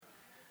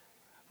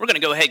We're going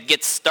to go ahead and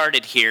get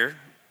started here.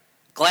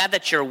 Glad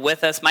that you're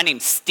with us. My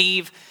name's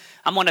Steve.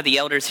 I'm one of the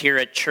elders here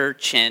at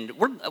church, and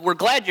we're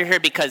glad you're here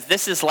because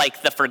this is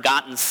like the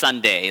forgotten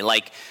Sunday.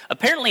 Like,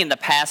 apparently in the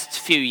past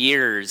few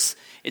years,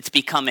 it's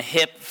become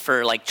hip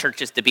for like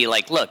churches to be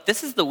like, look,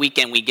 this is the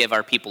weekend we give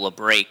our people a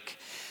break.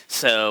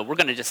 So we're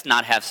going to just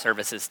not have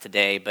services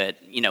today, but,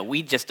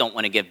 we just don't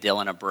want to give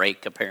Dylan a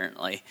break,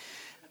 apparently.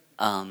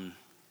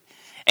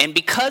 And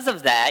because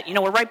of that,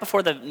 we're right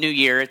before the new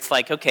year. It's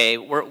like, okay,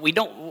 we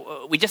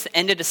just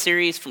ended a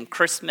series from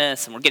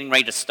Christmas, and we're getting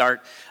ready to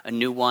start a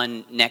new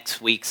one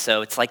next week.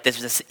 So it's like there's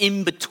this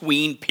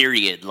in-between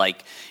period.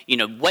 Like,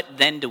 what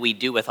then do we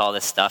do with all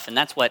this stuff? And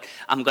that's what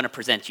I'm going to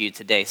present to you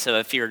today. So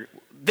if you're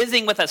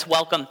visiting with us,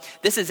 welcome.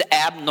 This is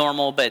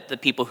abnormal, but the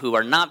people who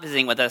are not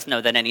visiting with us know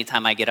that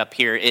anytime I get up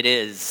here, it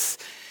is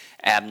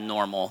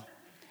abnormal.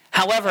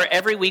 However,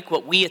 every week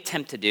what we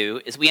attempt to do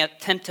is we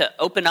attempt to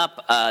open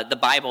up the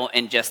Bible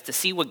and just to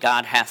see what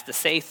God has to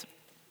say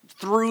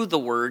through the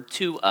Word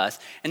to us.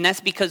 And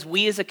that's because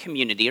we as a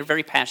community are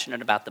very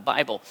passionate about the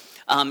Bible.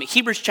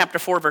 Hebrews chapter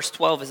 4, verse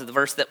 12 is the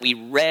verse that we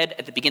read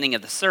at the beginning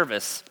of the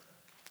service.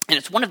 And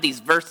it's one of these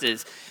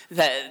verses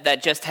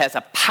that just has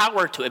a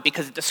power to it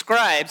because it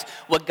describes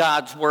what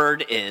God's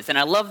Word is. And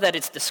I love that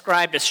it's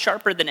described as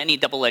sharper than any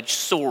double-edged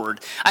sword.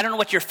 I don't know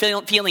what your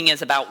feeling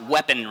is about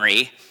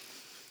weaponry.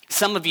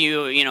 Some of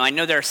you, I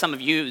know there are some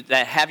of you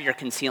that have your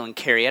conceal and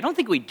carry. I don't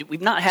think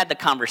we've not had the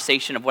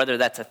conversation of whether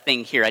that's a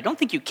thing here. I don't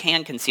think you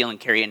can conceal and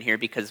carry in here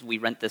because we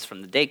rent this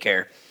from the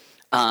daycare.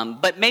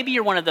 But maybe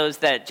you're one of those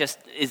that just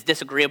is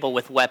disagreeable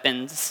with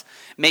weapons.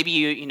 Maybe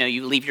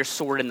you leave your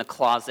sword in the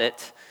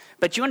closet.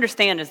 But you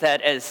understand is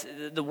that as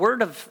the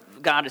Word of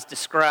God is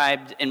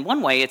described, in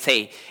one way it's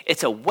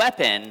a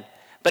weapon.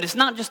 But it's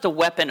not just a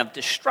weapon of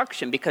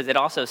destruction because it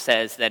also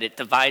says that it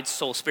divides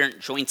soul,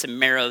 spirit, joints, and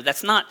marrow.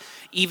 That's not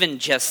even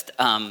just,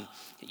 we're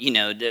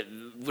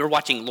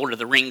watching Lord of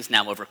the Rings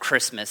now over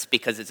Christmas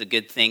because it's a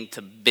good thing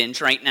to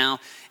binge right now.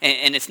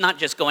 And it's not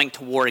just going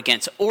to war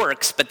against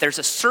orcs, but there's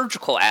a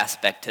surgical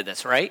aspect to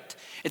this, right?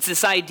 It's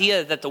this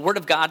idea that the Word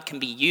of God can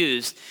be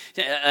used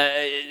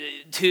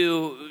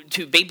to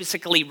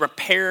basically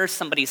repair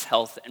somebody's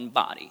health and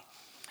body.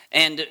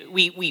 And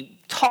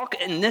we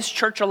talk in this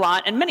church a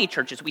lot, and many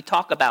churches, we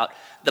talk about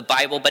the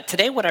Bible. But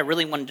today what I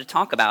really wanted to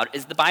talk about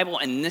is the Bible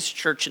in this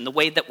church and the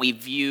way that we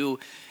view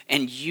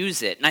and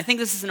use it. And I think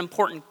this is an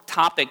important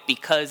topic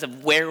because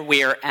of where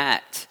we're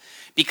at.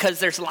 Because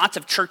there's lots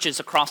of churches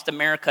across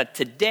America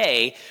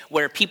today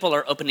where people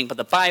are opening up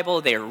the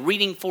Bible, they're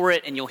reading for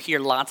it, and you'll hear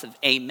lots of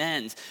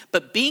amens.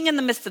 But being in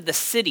the midst of the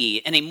city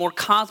in a more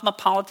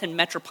cosmopolitan,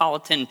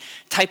 metropolitan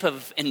type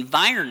of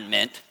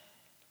environment,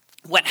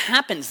 what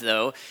happens,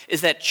 though,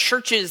 is that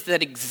churches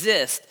that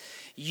exist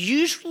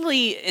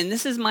usually, and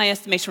this is my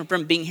estimation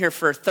from being here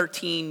for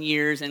 13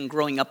 years and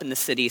growing up in the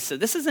city, so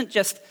this isn't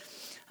just,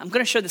 I'm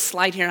going to show the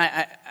slide here,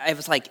 and I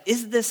was like,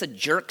 is this a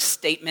jerk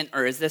statement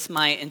or is this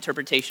my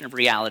interpretation of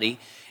reality?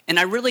 And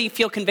I really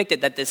feel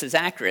convicted that this is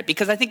accurate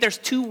because I think there's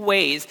two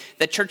ways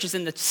that churches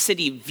in the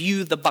city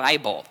view the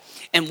Bible.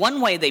 And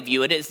one way they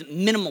view it is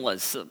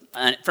minimalist,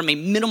 from a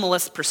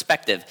minimalist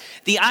perspective.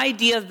 The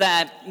idea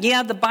that,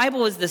 the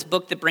Bible is this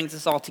book that brings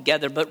us all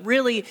together, but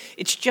really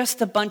it's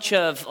just a bunch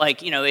of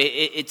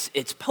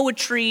it's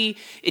poetry,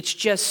 it's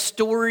just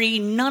story.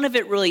 None of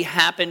it really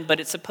happened, but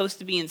it's supposed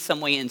to be in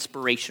some way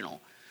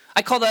inspirational.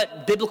 I call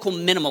that biblical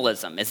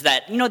minimalism, is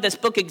that, this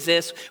book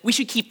exists, we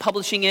should keep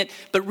publishing it,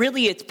 but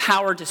really its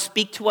power to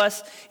speak to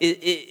us,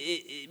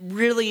 it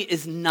really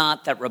is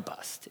not that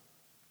robust.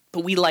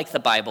 But we like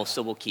the Bible,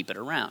 so we'll keep it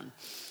around.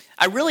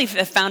 I really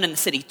have found in the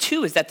city,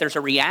 too, is that there's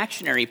a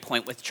reactionary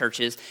point with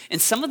churches,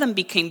 and some of them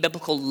became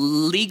biblical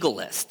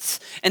legalists.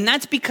 And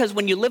that's because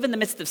when you live in the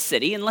midst of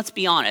city, and let's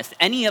be honest,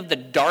 any of the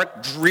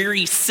dark,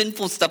 dreary,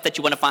 sinful stuff that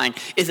you want to find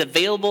is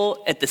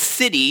available at the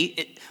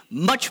city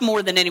much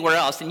more than anywhere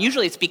else. And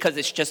usually it's because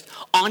it's just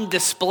on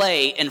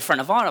display in front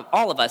of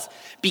all of us.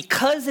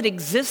 Because it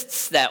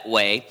exists that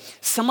way,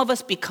 some of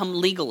us become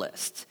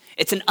legalists.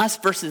 It's an us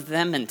versus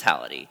them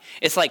mentality.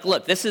 It's like,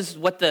 look, this is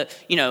what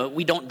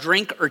we don't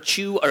drink or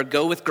chew or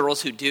go with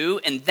girls who do,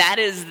 and that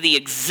is the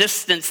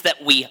existence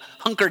that we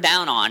hunker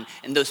down on,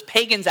 and those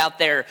pagans out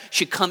there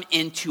should come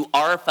into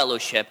our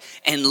fellowship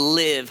and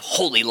live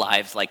holy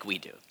lives like we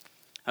do.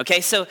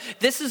 Okay, so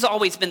this has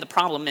always been the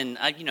problem, and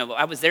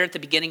I was there at the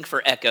beginning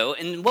for Echo,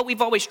 and what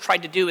we've always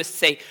tried to do is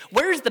say,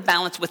 where is the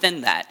balance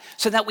within that,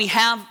 so that we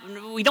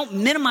don't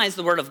minimize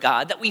the Word of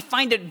God, that we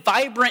find it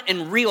vibrant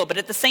and real, but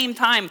at the same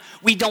time,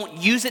 we don't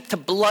use it to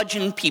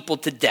bludgeon people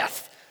to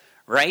death,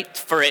 right,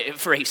 for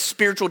a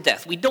spiritual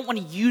death. We don't want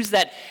to use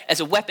that as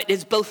a weapon. It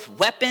is both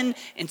weapon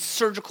and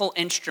surgical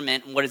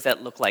instrument, and what does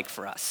that look like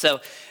for us?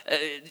 So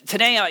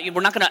today,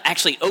 we're not going to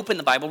actually open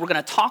the Bible. We're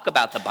going to talk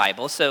about the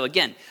Bible. So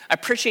again, I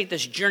appreciate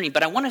this journey,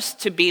 but I want us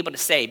to be able to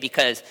say,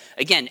 because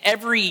again,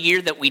 every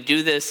year that we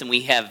do this and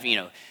we have,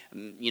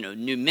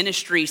 new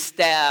ministry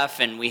staff,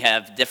 and we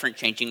have different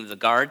changing of the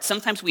guard.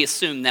 Sometimes we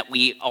assume that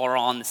we are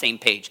all on the same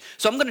page.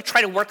 So I'm going to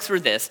try to work through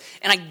this,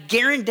 and I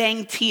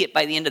guarantee it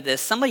by the end of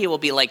this, somebody will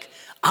be like,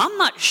 I'm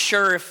not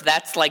sure if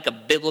that's like a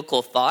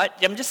biblical thought.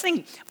 I'm just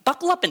saying,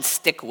 buckle up and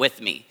stick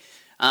with me.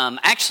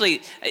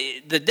 Actually,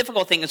 the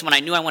difficult thing is when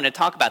I knew I wanted to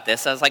talk about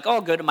this, I was like,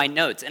 I'll go to my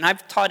notes. And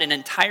I've taught an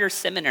entire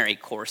seminary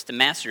course to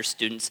master's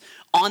students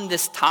on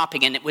this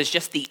topic, and it was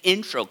just the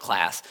intro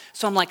class.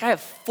 So I'm like, I have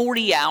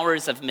 40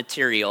 hours of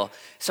material.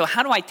 So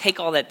how do I take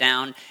all that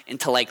down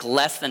into like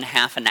less than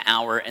half an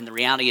hour? And the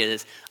reality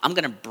is, I'm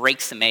going to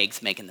break some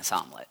eggs making this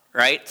omelet,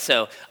 right?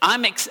 So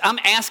I'm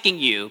asking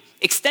you,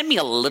 extend me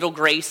a little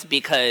grace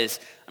because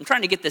I'm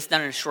trying to get this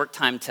done in a short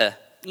time to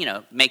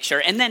make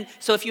sure. And then,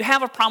 so if you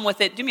have a problem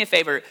with it, do me a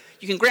favor.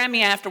 You can grab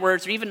me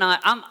afterwards, or even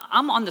not.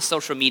 I'm on the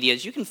social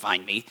medias. You can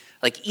find me.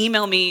 Like,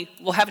 email me.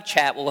 We'll have a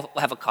chat. We'll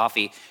have a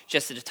coffee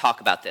just to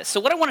talk about this. So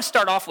what I want to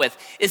start off with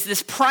is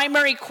this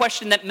primary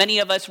question that many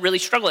of us really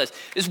struggle with,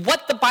 is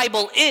what the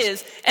Bible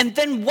is, and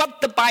then what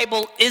the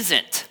Bible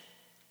isn't.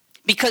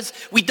 Because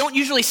we don't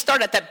usually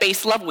start at that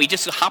base level. We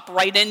just hop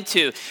right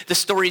into the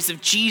stories of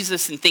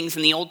Jesus and things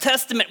in the Old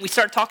Testament. We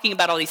start talking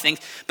about all these things.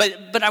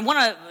 But I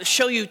want to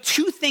show you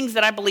two things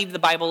that I believe the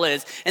Bible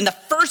is. And the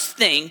first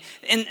thing,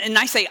 and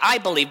I say I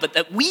believe, but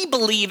that we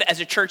believe as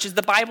a church, is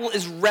the Bible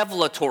is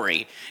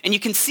revelatory. And you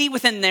can see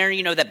within there,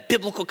 that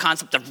biblical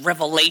concept of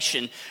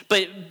revelation.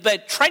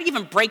 But try to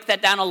even break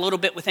that down a little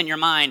bit within your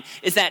mind,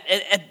 is that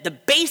at the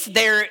base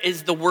there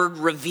is the word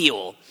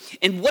reveal.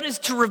 And what is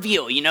to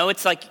reveal?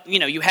 It's like,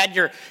 you had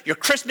your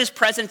Christmas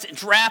presents,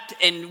 it's wrapped,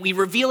 and we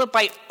reveal it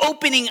by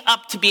opening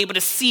up to be able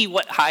to see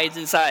what hides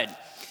inside.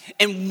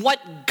 And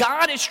what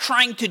God is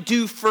trying to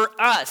do for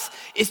us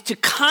is to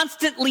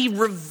constantly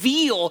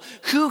reveal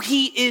who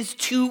he is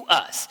to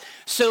us.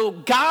 So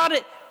God,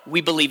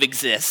 we believe,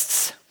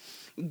 exists.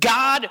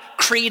 God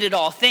created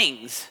all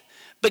things.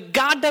 But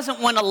God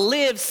doesn't want to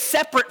live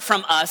separate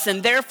from us,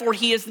 and therefore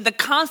he is in the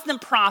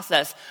constant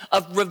process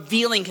of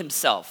revealing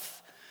himself.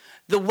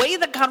 The way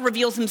that God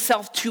reveals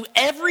himself to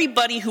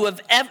everybody who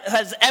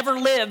has ever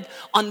lived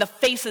on the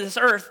face of this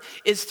earth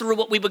is through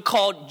what we would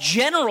call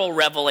general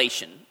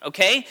revelation,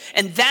 okay?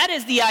 And that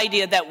is the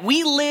idea that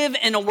we live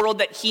in a world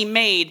that he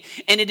made,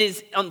 and it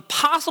is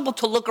impossible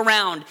to look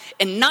around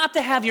and not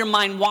to have your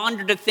mind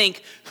wander to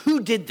think,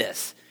 who did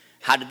this?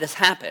 How did this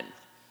happen?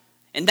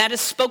 And that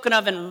is spoken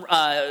of in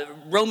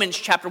Romans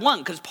chapter 1,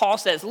 because Paul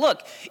says,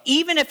 look,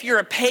 even if you're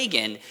a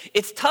pagan,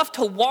 it's tough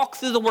to walk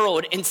through the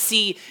world and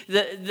see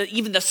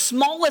even the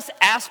smallest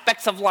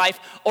aspects of life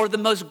or the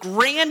most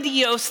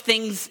grandiose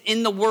things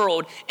in the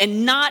world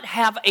and not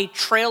have a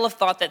trail of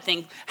thought that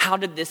think, how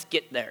did this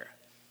get there?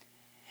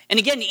 And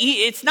again,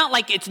 it's not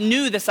like it's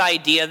new, this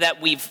idea that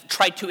we've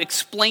tried to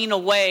explain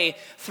away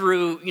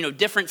through,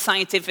 different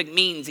scientific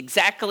means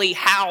exactly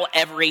how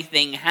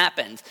everything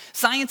happens.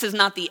 Science is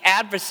not the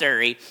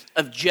adversary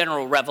of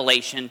general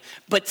revelation,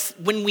 but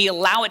when we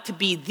allow it to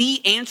be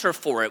the answer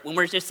for it, when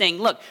we're just saying,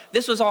 look,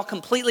 this was all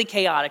completely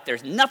chaotic,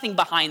 there's nothing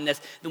behind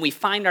this, then we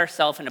find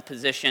ourselves in a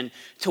position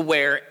to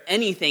where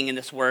anything in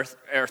this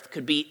earth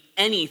could be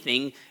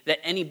anything that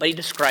anybody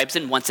describes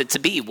and wants it to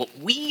be. What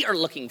we are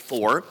looking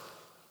for,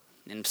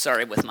 and I'm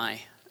sorry with my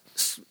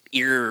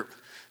ear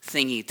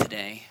thingy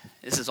today.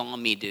 This is all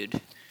me, dude.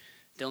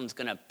 Dylan's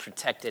going to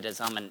protect it as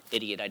I'm an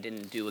idiot. I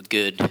didn't do a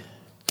good.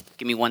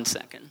 Give me 1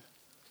 second.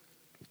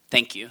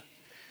 Thank you.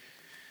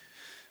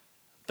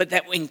 But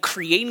that in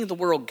creating the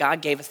world,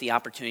 God gave us the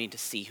opportunity to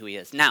see who he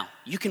is. Now,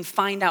 you can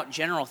find out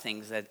general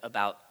things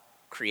about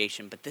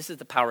creation, but this is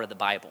the power of the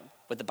Bible.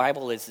 What the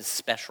Bible is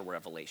special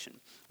revelation.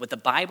 What the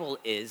Bible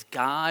is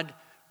God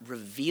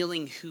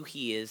revealing who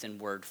he is in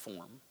word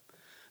form.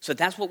 So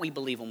that's what we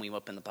believe when we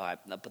open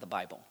the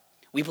Bible.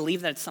 We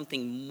believe that it's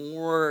something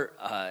more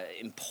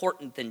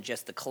important than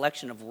just the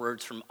collection of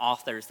words from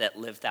authors that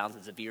lived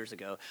thousands of years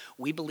ago.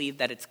 We believe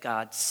that it's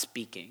God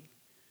speaking.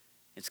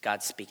 It's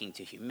God speaking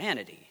to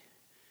humanity.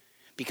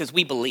 Because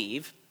we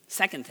believe,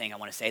 second thing I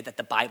want to say that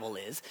the Bible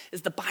is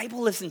the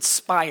Bible is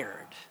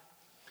inspired.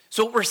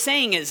 So what we're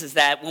saying is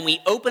that when we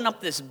open up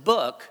this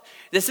book,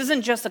 this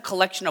isn't just a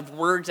collection of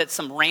words that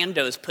some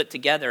randos put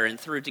together and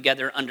threw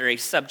together under a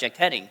subject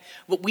heading.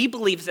 What we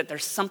believe is that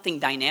there's something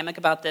dynamic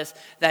about this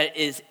that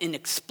is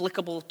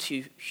inexplicable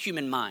to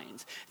human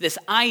minds. This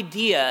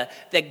idea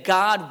that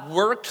God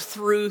worked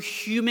through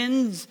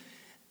humans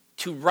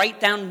to write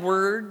down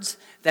words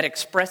that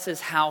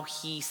expresses how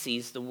he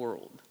sees the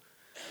world.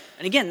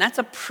 And again, that's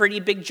a pretty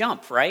big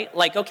jump, right?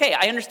 Like, okay,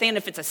 I understand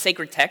if it's a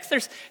sacred text.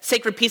 There's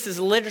sacred pieces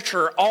of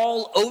literature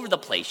all over the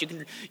place.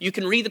 You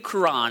can read the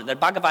Quran, the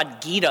Bhagavad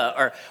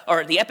Gita,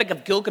 or the Epic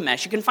of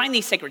Gilgamesh. You can find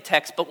these sacred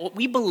texts, but what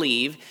we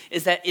believe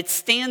is that it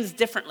stands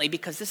differently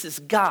because this is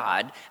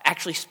God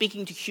actually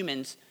speaking to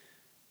humans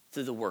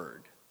through the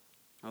Word.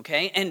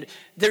 Okay, and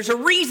there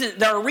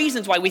are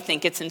reasons why we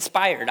think it's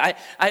inspired.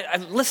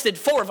 I've listed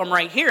 4 of them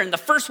right here, and the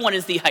first one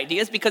is the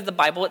idea is because the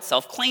Bible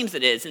itself claims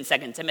it is. In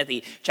 2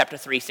 Timothy chapter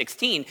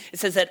 3:16, it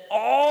says that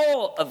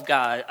all of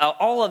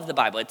the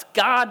Bible, it's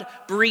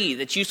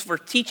God-breathed, it's used for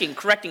teaching,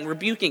 correcting,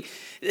 rebuking.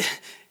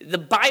 The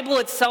Bible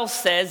itself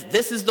says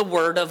this is the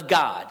word of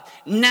God.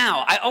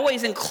 Now, I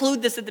always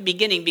include this at the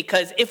beginning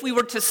because if we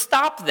were to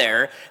stop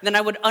there, then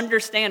I would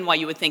understand why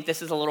you would think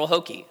this is a little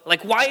hokey.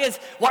 Like, why is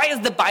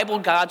the Bible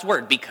God's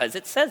word? Because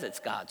it says it's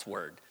God's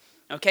word.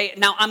 Okay,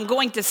 now I'm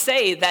going to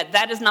say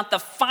that is not the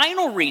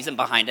final reason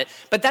behind it,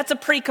 but that's a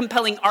pretty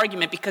compelling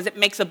argument because it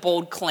makes a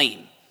bold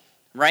claim.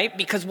 Right?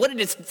 Because what it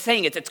is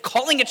saying is it's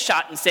calling its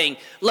shot and saying,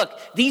 look,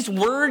 these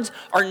words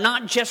are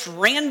not just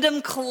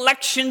random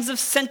collections of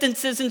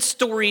sentences and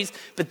stories,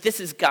 but this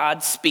is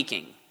God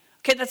speaking.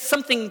 Okay, that's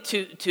something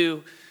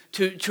to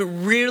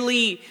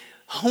really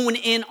hone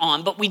in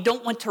on, but we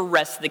don't want to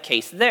rest the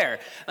case there.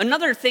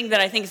 Another thing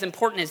that I think is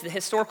important is the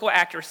historical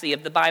accuracy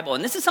of the Bible.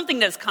 And this is something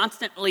that is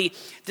constantly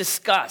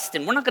discussed.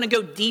 And we're not going to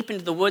go deep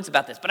into the woods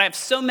about this, but I have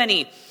so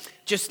many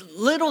just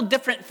little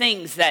different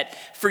things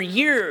that for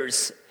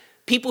years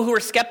people who are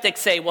skeptics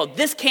say, well,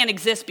 this can't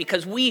exist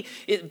because the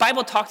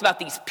Bible talks about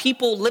these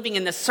people living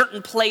in this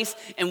certain place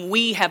and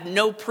we have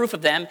no proof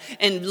of them.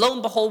 And lo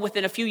and behold,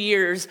 within a few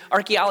years,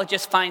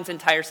 archaeologists find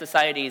entire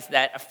societies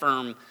that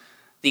affirm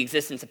the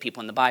existence of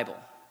people in the Bible.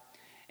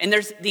 And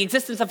there's the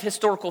existence of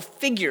historical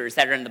figures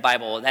that are in the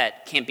Bible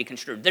that can't be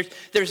construed.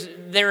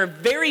 There are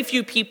very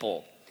few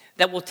people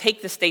that will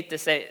take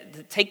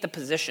the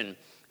position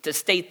to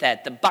state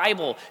that the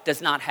Bible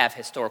does not have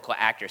historical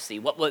accuracy.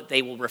 What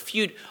they will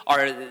refute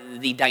are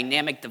the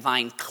dynamic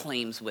divine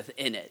claims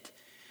within it.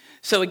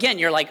 So again,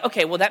 you're like,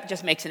 okay, well, that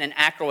just makes it an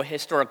accurate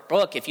historic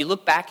book. If you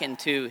look back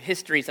into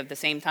histories of the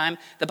same time,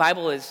 the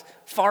Bible is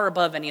far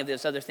above any of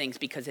those other things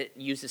because it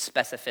uses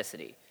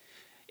specificity.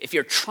 If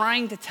you're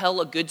trying to tell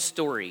a good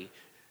story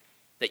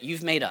that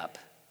you've made up,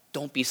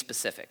 don't be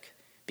specific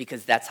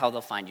because that's how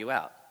they'll find you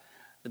out.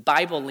 The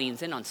Bible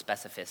leans in on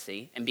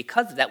specificity, and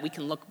because of that, we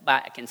can look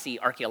back and see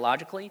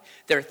archaeologically,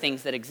 there are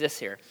things that exist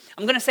here.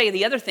 I'm going to say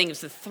the other thing is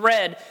the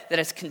thread that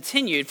has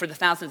continued for the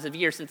thousands of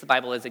years since the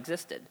Bible has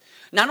existed.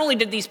 Not only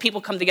did these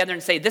people come together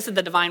and say, this is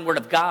the divine word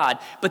of God,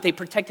 but they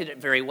protected it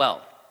very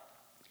well.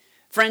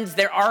 Friends,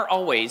 there are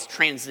always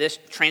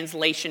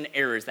translation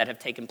errors that have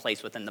taken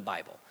place within the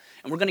Bible.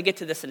 And we're going to get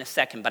to this in a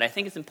second, but I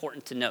think it's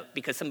important to note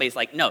because somebody's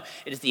like, no,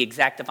 it is the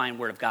exact divine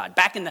word of God.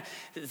 Back in the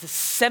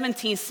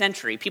 17th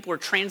century, people were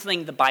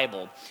translating the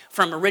Bible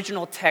from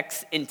original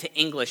text into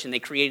English, and they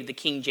created the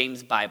King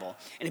James Bible.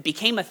 And it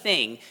became a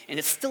thing, and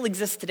it still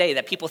exists today,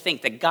 that people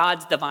think that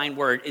God's divine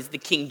word is the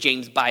King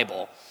James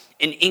Bible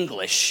in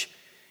English,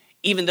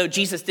 even though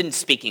Jesus didn't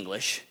speak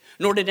English.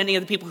 Nor did any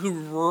of the people who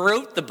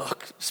wrote the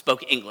book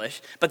spoke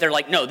English. But they're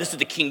like, no, this is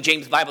the King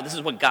James Bible. This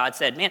is what God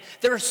said. Man,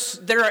 there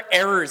are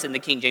errors in the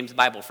King James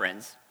Bible,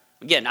 friends.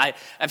 Again,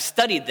 I've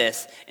studied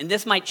this, and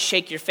this might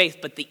shake your faith.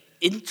 But the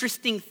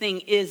interesting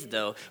thing is,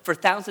 though, for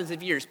thousands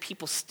of years,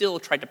 people still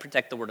tried to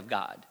protect the Word of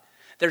God.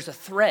 There's a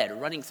thread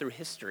running through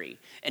history,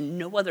 and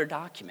no other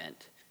document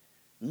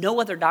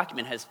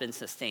has been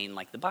sustained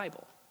like the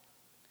Bible.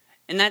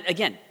 And that,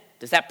 again,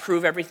 does that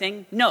prove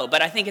everything? No,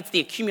 but I think it's the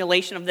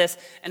accumulation of this,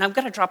 and I'm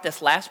going to drop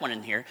this last one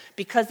in here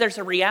because there's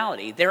a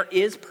reality. There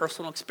is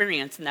personal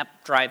experience, and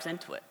that drives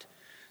into it.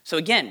 So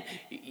again,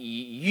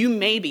 you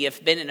maybe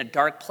have been in a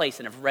dark place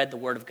and have read the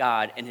Word of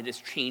God, and it has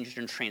changed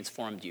and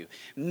transformed you.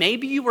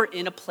 Maybe you were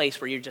in a place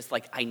where you're just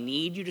like, I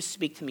need you to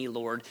speak to me,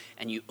 Lord,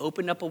 and you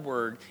opened up a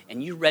word,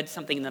 and you read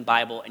something in the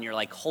Bible, and you're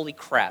like, holy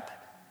crap,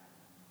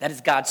 that is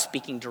God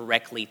speaking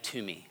directly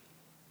to me.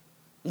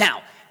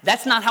 Now,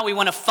 that's not how we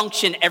want to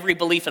function every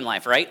belief in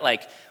life, right?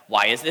 Like,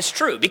 why is this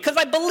true? Because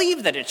I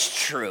believe that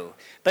it's true.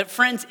 But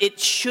friends, it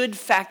should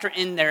factor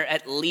in there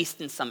at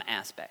least in some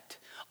aspect.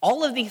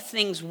 All of these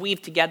things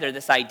weave together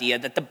this idea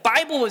that the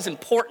Bible is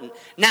important.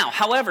 Now,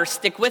 however,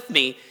 stick with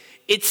me,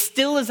 it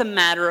still is a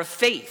matter of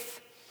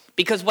faith.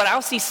 Because what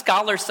I'll see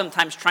scholars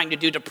sometimes trying to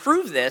do to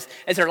prove this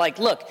is they're like,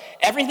 look,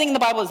 everything in the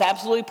Bible is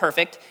absolutely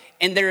perfect,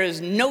 and there is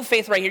no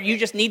faith right here. You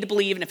just need to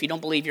believe, and if you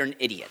don't believe, you're an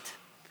idiot.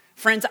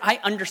 Friends, I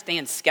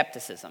understand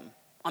skepticism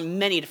on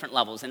many different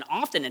levels, and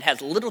often it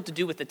has little to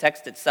do with the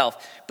text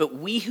itself, but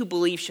we who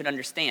believe should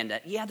understand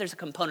that, yeah, there's a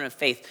component of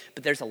faith,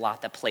 but there's a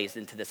lot that plays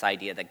into this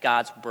idea that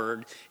God's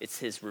word, it's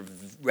his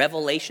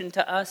revelation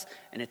to us,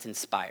 and it's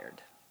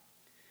inspired.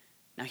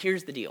 Now,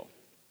 here's the deal.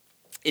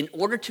 In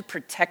order to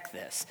protect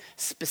this,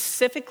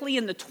 specifically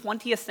in the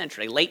 20th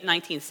century, late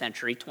 19th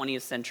century,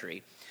 20th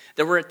century,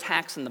 there were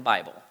attacks on the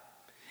Bible.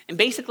 And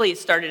basically it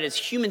started as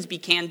humans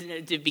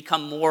began to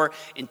become more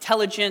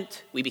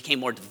intelligent, we became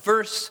more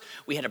diverse,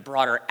 we had a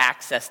broader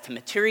access to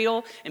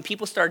material, and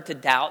people started to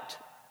doubt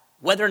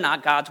whether or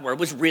not God's word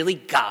was really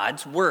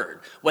God's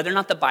word, whether or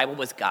not the Bible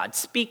was God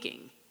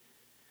speaking.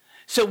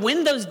 So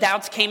when those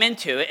doubts came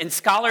into it and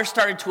scholars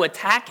started to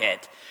attack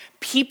it,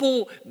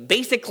 people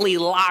basically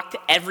locked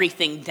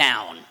everything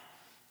down.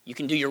 You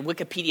can do your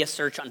Wikipedia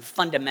search on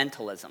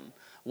fundamentalism.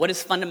 What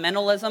is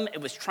fundamentalism? It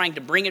was trying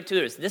to bring it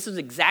to us. This is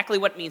exactly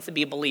what it means to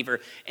be a believer.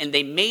 And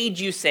they made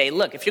you say,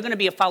 look, if you're going to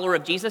be a follower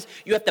of Jesus,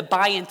 you have to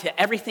buy into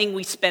everything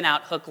we spin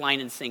out hook, line,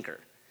 and sinker.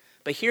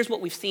 But here's what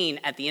we've seen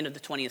at the end of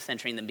the 20th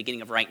century and the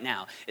beginning of right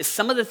now, is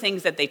some of the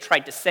things that they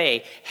tried to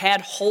say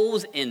had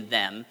holes in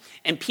them,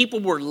 and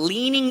people were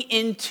leaning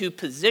into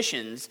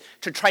positions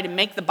to try to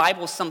make the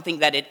Bible something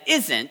that it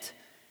isn't,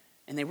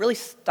 and they really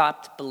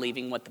stopped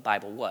believing what the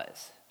Bible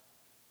was.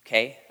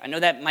 Okay? I know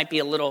that might be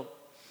a little,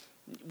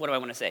 what do I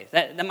want to say?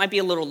 That might be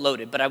a little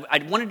loaded, but I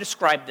want to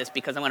describe this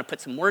because I want to put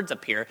some words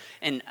up here,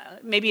 and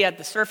maybe at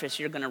the surface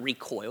you're going to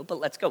recoil, but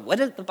let's go. What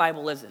is the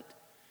Bible isn't?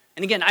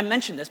 And again, I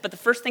mentioned this, but the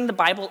first thing the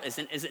Bible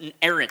isn't is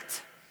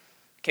inerrant.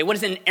 Okay, what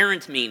does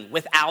inerrant mean?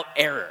 Without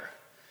error.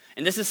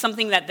 And this is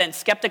something that then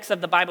skeptics of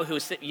the Bible who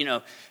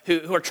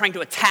are trying to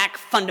attack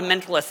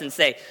fundamentalists and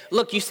say,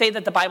 look, you say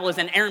that the Bible is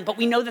inerrant, but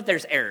we know that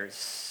there's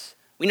errors.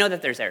 We know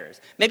that there's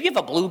errors. Maybe you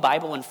have a blue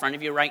Bible in front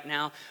of you right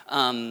now.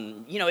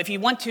 If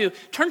you want to,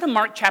 turn to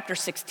Mark chapter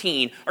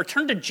 16 or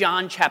turn to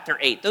John chapter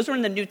 8. Those are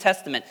in the New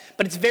Testament.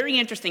 But it's very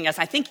interesting, as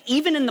I think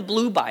even in the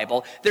blue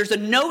Bible, there's a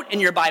note in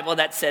your Bible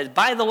that says,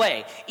 by the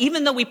way,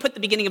 even though we put the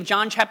beginning of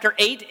John chapter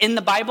 8 in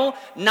the Bible,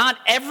 not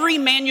every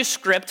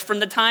manuscript from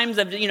the times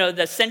of,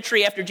 the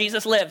century after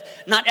Jesus lived,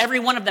 not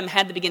every one of them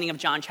had the beginning of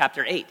John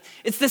chapter 8.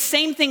 It's the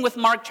same thing with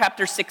Mark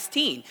chapter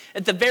 16.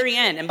 At the very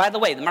end, and by the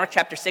way, the Mark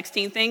chapter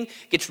 16 thing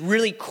gets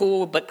really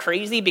cool but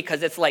crazy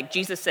because it's like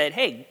Jesus said,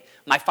 hey,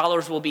 my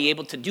followers will be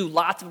able to do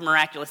lots of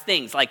miraculous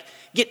things, like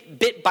get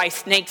bit by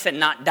snakes and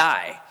not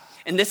die.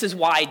 And this is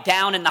why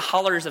down in the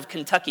hollers of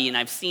Kentucky, and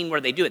I've seen where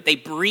they do it, they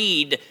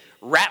breed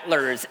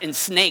rattlers and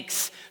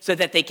snakes so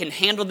that they can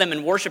handle them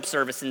in worship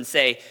service and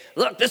say,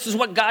 look, this is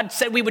what God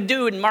said we would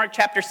do in Mark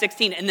chapter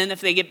 16. And then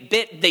if they get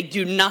bit, they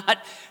do not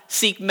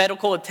seek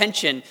medical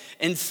attention.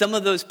 And some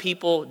of those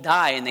people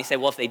die, and they say,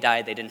 well, if they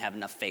died, they didn't have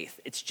enough faith.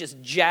 It's just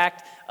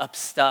jacked up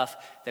stuff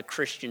that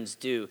Christians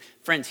do.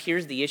 Friends,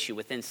 here's the issue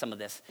within some of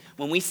this.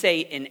 When we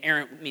say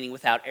inerrant, meaning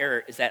without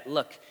error, is that,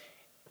 look,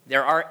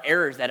 there are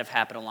errors that have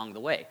happened along the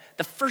way.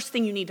 The first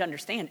thing you need to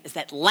understand is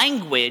that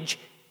language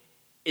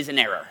is an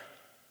error.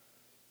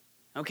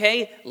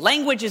 Okay?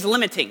 Language is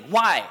limiting.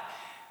 Why?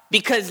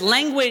 Because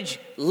language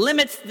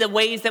limits the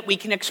ways that we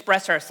can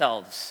express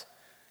ourselves.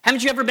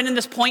 Haven't you ever been in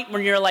this point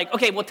where you're like,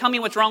 okay, well, tell me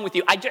what's wrong with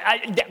you.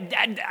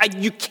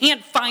 You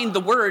can't find the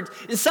words.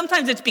 And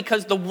sometimes it's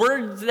because the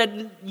words that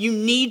you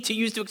need to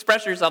use to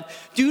express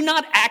yourself do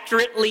not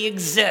accurately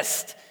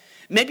exist.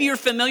 Maybe you're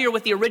familiar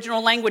with the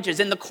original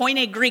languages. In the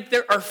Koine Greek,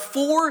 there are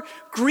 4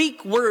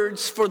 Greek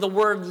words for the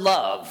word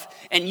love.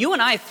 And you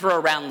and I throw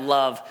around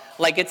love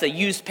like it's a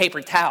used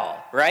paper towel,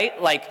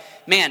 right? Like,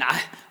 man,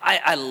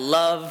 I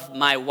love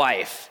my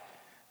wife,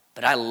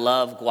 but I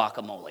love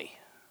guacamole,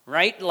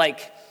 right?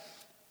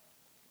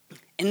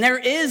 And there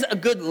is a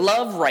good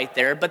love right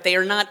there, but they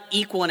are not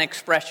equal in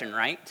expression,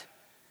 right?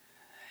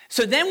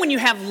 So then when you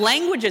have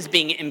language as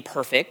being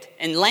imperfect,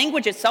 and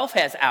language itself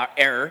has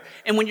error,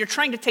 and when you're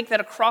trying to take that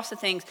across the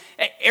things,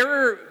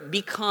 error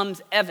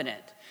becomes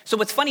evident. So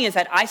what's funny is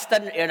that I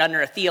studied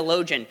under a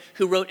theologian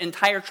who wrote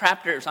entire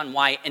chapters on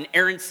why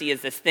inerrancy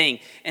is this thing,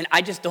 and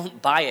I just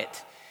don't buy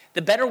it.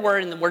 The better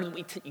word, and the word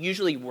we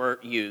usually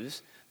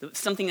use,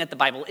 something that the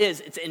Bible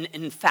is, it's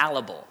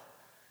infallible.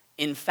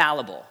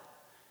 Infallible.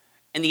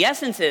 And the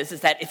essence is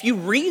that if you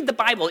read the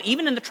Bible,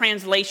 even in the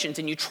translations,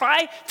 and you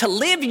try to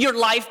live your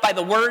life by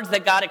the words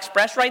that God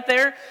expressed right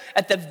there,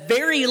 at the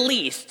very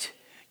least,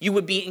 you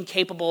would be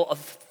incapable of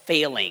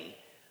failing,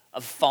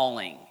 of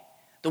falling.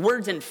 The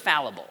word's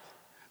infallible.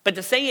 But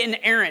to say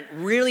inerrant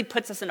really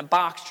puts us in a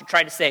box to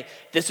try to say,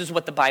 this is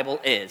what the Bible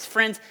is.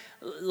 Friends,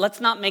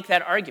 let's not make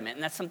that argument,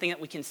 and that's something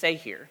that we can say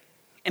here.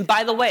 And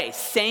by the way,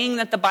 saying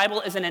that the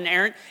Bible isn't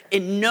inerrant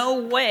in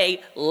no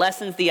way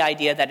lessens the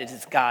idea that it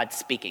is God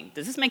speaking.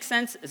 Does this make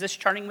sense? Is this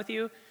charting with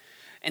you?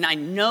 And I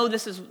know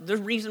this is the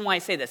reason why I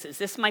say this, is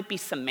this might be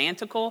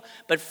semantical,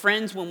 but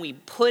friends, when we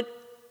put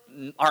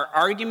our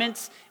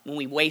arguments, when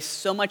we waste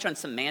so much on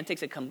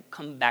semantics, it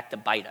come back to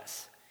bite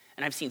us.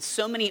 And I've seen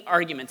so many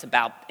arguments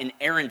about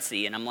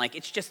inerrancy, and I'm like,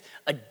 it's just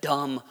a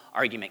dumb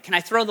argument. Can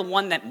I throw the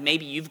one that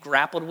maybe you've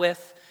grappled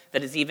with?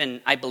 That is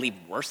even, I believe,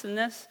 worse than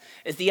this,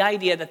 is the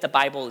idea that the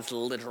Bible is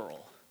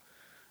literal.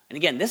 And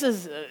again, this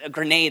is a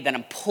grenade that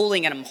I'm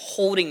pulling and I'm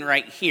holding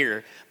right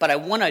here, but I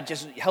want to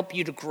just help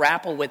you to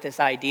grapple with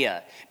this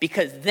idea.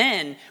 Because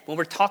then, when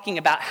we're talking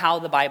about how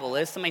the Bible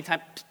is, so many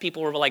times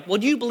people were like, well,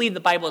 do you believe the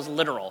Bible is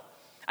literal?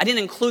 I didn't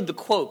include the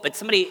quote, but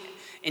somebody,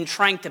 in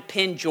trying to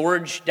pin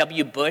George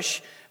W.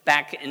 Bush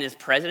back in his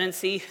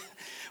presidency,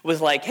 was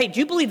like, hey,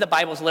 do you believe the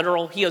Bible's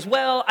literal? He goes,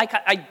 well,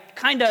 I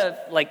kind of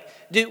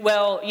do,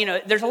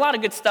 there's a lot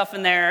of good stuff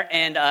in there,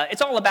 and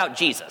it's all about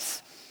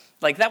Jesus.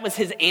 That was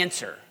his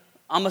answer,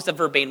 almost a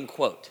verbatim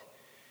quote.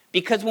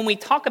 Because when we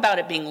talk about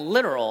it being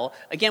literal,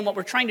 again, what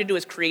we're trying to do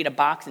is create a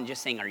box and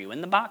just saying, are you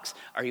in the box?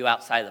 Are you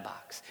outside the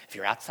box? If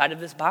you're outside of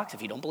this box,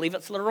 if you don't believe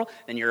it's literal,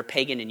 then you're a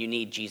pagan and you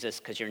need Jesus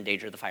because you're in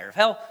danger of the fire of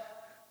hell.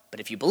 But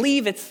if you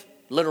believe it's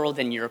literal,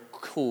 then you're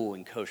cool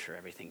and kosher,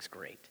 everything's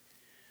great.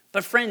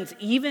 But friends,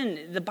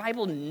 even the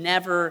Bible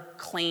never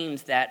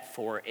claims that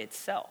for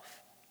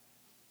itself.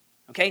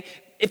 Okay?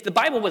 If the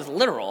Bible was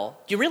literal,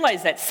 do you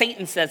realize that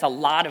Satan says a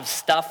lot of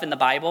stuff in the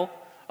Bible?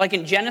 Like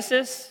in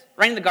Genesis,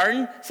 right in the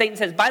garden, Satan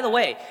says, by the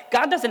way,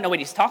 God doesn't know what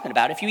he's talking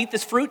about. If you eat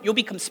this fruit, you'll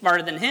become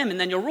smarter than him and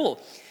then you'll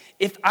rule.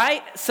 If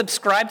I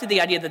subscribe to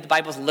the idea that the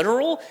Bible's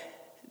literal,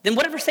 then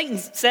whatever Satan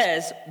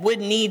says would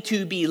need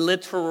to be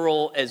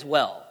literal as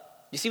well.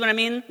 You see what I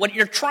mean? What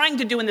you're trying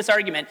to do in this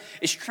argument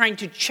is trying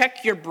to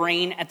check your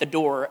brain at the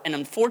door, and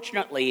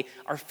unfortunately,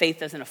 our faith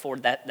doesn't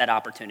afford that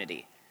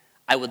opportunity.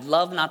 I would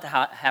love not to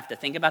have to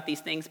think about these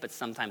things, but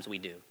sometimes we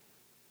do.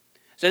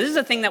 So this is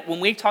a thing that when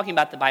we're talking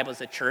about the Bible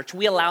as a church,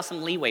 we allow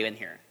some leeway in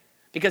here.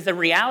 Because the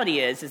reality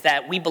is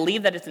that we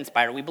believe that it's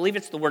inspired, we believe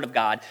it's the Word of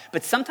God,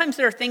 but sometimes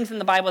there are things in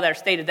the Bible that are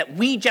stated that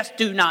we just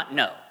do not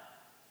know.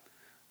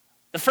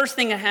 The first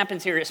thing that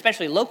happens here,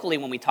 especially locally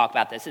when we talk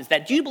about this, is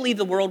that do you believe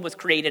the world was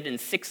created in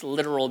 6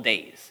 literal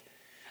days?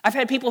 I've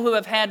had people who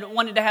have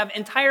wanted to have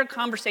entire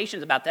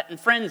conversations about that, and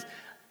friends,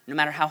 no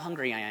matter how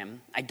hungry I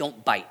am, I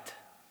don't bite.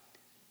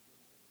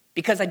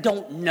 Because I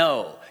don't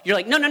know. You're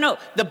like, no.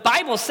 The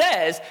Bible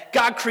says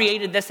God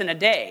created this in a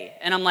day.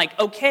 And I'm like,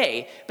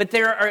 okay, but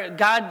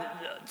God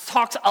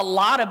talks a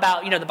lot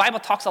about, the Bible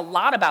talks a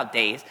lot about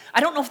days.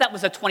 I don't know if that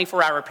was a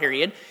 24-hour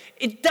period.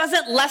 It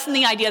doesn't lessen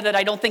the idea that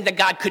I don't think that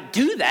God could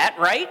do that,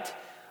 right?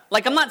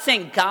 Like, I'm not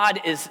saying God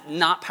is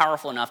not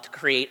powerful enough to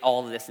create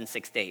all of this in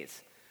 6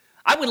 days.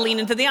 I would lean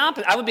into the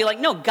opposite. I would be like,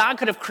 no, God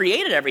could have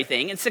created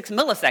everything in 6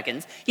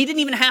 milliseconds. He didn't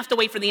even have to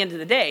wait for the end of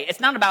the day. It's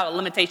not about a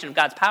limitation of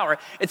God's power.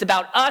 It's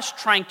about us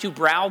trying to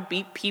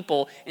browbeat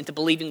people into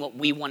believing what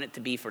we want it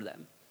to be for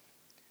them.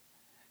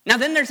 Now,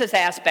 then there's this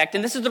aspect,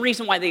 and this is the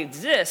reason why they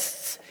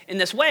exist in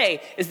this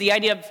way, is the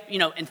idea of,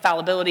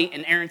 infallibility,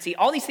 inerrancy,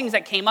 all these things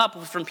that came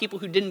up from people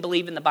who didn't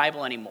believe in the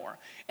Bible anymore.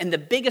 And the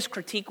biggest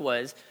critique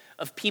was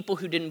of people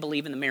who didn't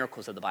believe in the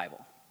miracles of the Bible.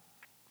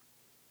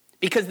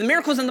 Because the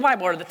miracles in the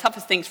Bible are the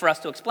toughest things for us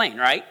to explain,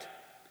 right?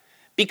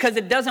 Because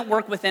it doesn't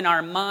work within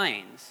our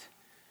minds.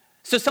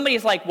 So somebody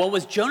is like, well,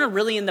 was Jonah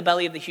really in the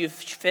belly of the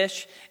huge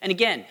fish? And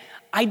again,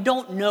 I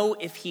don't know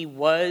if he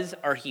was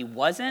or he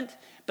wasn't,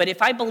 but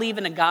if I believe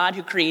in a God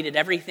who created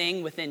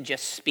everything within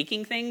just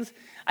speaking things,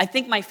 I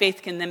think my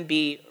faith can then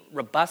be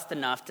robust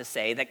enough to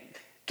say that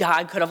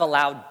God could have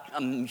allowed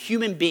a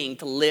human being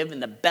to live in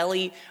the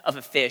belly of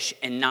a fish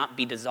and not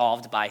be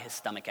dissolved by his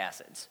stomach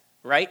acids,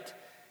 right?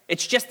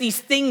 It's just these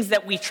things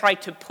that we try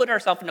to put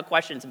ourselves into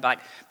questions about.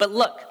 But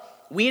look,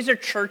 we as a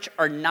church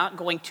are not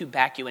going to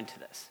back you into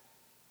this.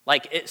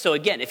 So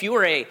again, if you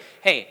were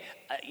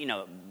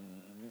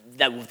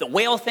the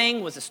whale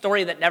thing was a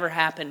story that never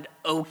happened,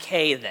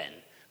 okay then.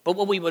 But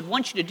what we would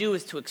want you to do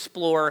is to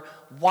explore,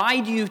 why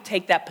do you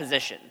take that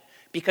position?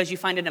 Because you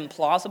find it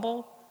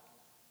implausible?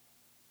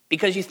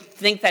 Because you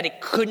think that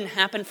it couldn't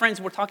happen? Friends,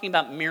 we're talking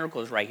about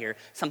miracles right here,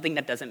 something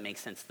that doesn't make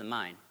sense to the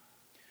mind.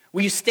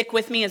 Will you stick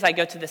with me as I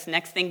go to this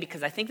next thing?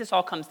 Because I think this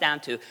all comes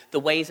down to the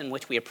ways in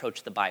which we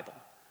approach the Bible.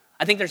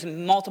 I think there's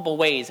multiple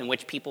ways in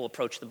which people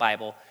approach the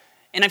Bible.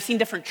 And I've seen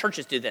different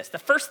churches do this. The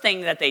first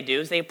thing that they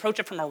do is they approach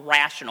it from a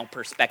rational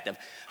perspective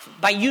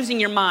by using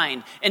your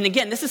mind. And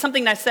again, this is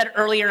something that I said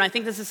earlier, and I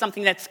think this is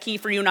something that's key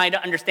for you and I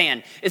to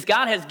understand, is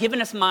God has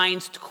given us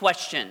minds to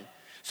question.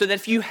 So that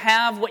if you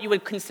have what you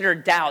would consider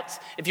doubts,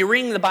 if you're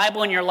reading the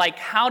Bible and you're like,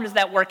 how does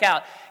that work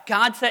out?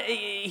 God said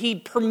he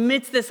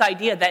permits this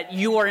idea that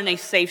you are in a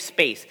safe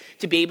space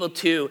to be able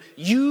to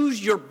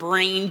use your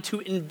brain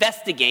to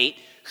investigate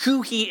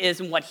who he is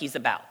and what he's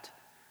about.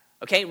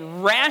 Okay,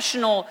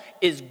 rational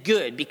is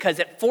good because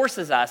it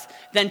forces us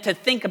then to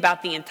think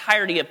about the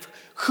entirety of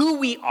who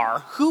we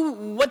are,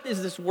 what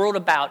is this world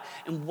about,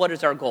 and what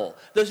is our goal.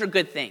 Those are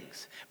good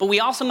things. But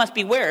we also must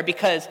beware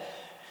because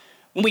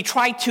when we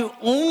try to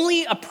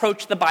only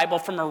approach the Bible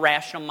from a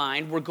rational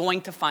mind, we're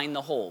going to find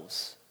the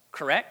holes,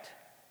 correct?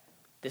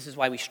 This is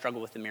why we struggle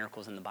with the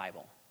miracles in the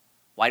Bible.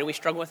 Why do we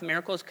struggle with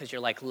miracles? Because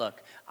you're like,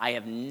 look, I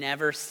have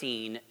never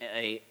seen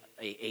a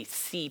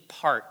sea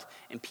part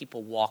and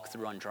people walk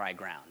through on dry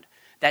ground.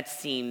 That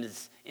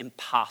seems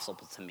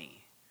impossible to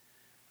me.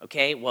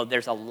 Okay, well,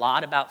 there's a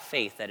lot about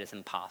faith that is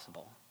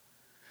impossible.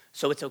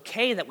 So it's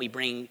okay that we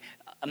bring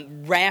a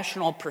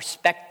rational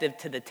perspective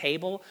to the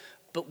table,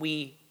 but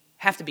we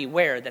have to be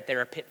aware that there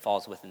are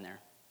pitfalls within there.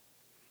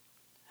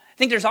 I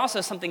think there's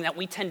also something that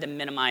we tend to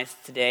minimize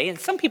today, and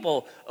some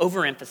people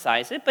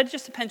overemphasize it, but it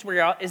just depends where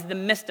you're at, is the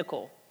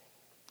mystical.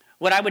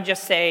 What I would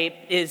just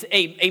say is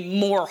a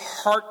more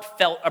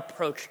heartfelt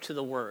approach to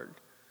the word.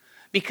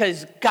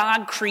 Because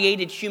God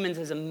created humans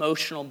as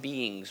emotional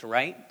beings,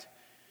 right?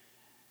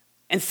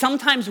 And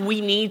sometimes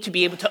we need to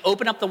be able to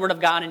open up the Word of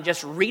God and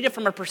just read it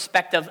from a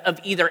perspective of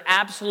either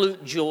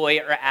absolute joy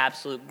or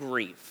absolute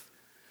grief.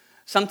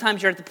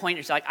 Sometimes you're at the point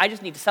where you're like, I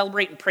just need to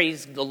celebrate and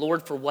praise the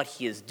Lord for what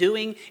he is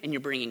doing, and you're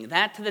bringing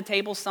that to the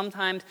table.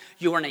 Sometimes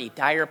you're in a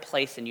dire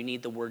place and you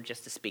need the Word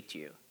just to speak to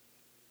you.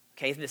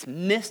 Okay, this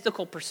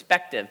mystical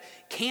perspective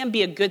can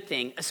be a good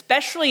thing,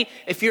 especially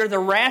if you're the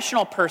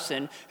rational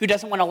person who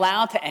doesn't want to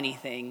allow to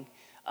anything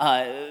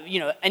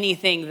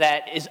anything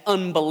that is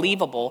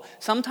unbelievable.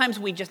 Sometimes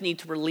we just need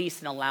to release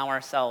and allow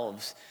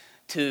ourselves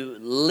to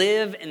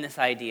live in this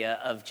idea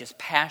of just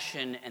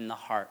passion in the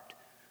heart.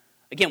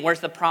 Again, where's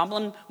the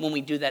problem? When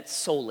we do that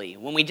solely,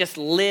 when we just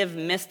live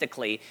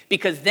mystically,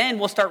 because then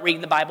we'll start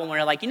reading the Bible and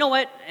we're like, you know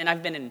what?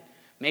 And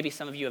maybe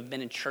some of you have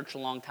been in church a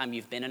long time,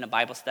 you've been in a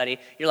Bible study.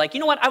 You're like, you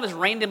know what? I was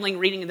randomly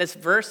reading this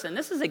verse and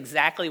this is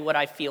exactly what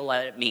I feel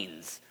that it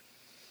means.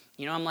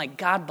 I'm like,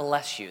 God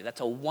bless you.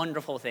 That's a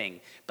wonderful thing,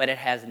 but it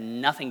has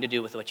nothing to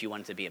do with what you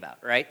want it to be about,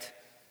 right?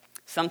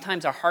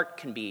 Sometimes our heart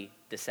can be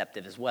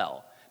deceptive as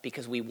well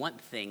because we want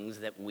things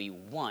that we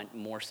want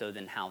more so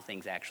than how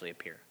things actually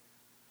appear.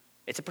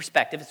 It's a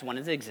perspective. It's one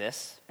that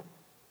exists.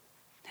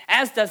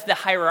 As does the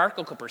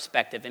hierarchical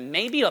perspective. And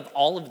maybe of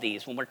all of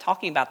these, when we're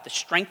talking about the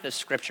strength of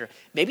Scripture,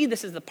 maybe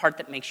this is the part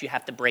that makes you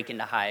have to break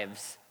into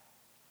hives.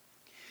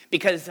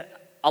 Because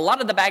a lot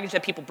of the baggage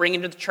that people bring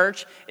into the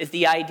church is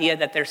the idea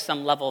that there's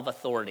some level of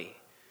authority.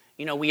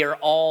 We are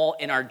all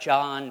in our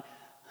John,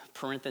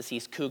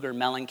 Cougar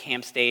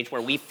Mellencamp stage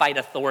where we fight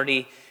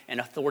authority,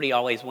 and authority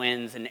always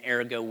wins, and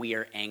ergo we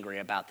are angry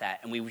about that.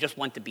 And we just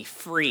want to be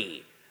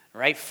free.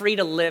 Right? Free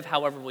to live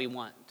however we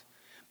want.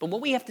 But what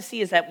we have to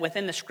see is that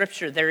within the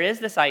Scripture, there is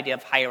this idea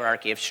of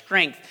hierarchy, of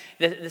strength,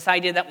 this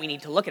idea that we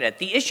need to look at it.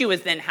 The issue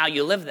is then how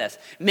you live this.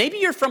 Maybe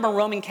you're from a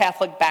Roman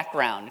Catholic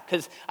background,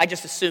 because I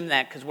just assume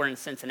that because we're in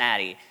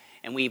Cincinnati,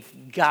 and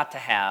we've got to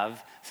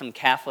have some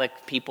Catholic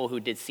people who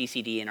did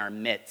CCD in our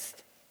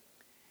midst.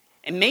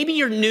 And maybe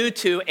you're new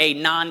to a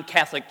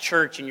non-Catholic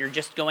church and you're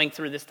just going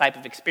through this type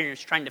of experience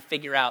trying to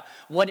figure out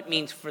what it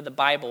means for the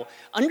Bible.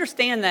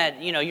 Understand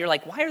that, you're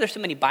like, why are there so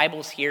many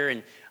Bibles here?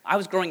 And I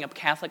was growing up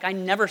Catholic. I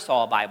never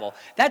saw a Bible.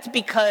 That's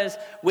because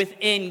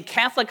within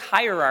Catholic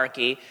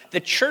hierarchy, the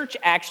church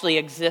actually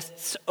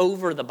exists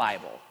over the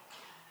Bible.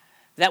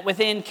 That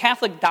within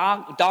Catholic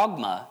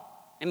dogma,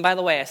 and by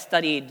the way, I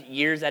studied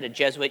years at a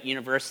Jesuit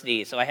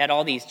university, so I had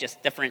all these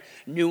just different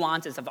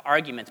nuances of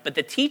arguments. But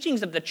the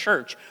teachings of the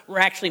church were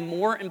actually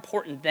more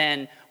important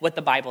than what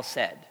the Bible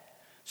said.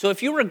 So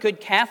if you were a good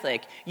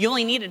Catholic, you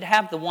only needed to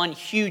have the one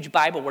huge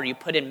Bible where you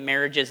put in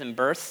marriages and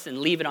births and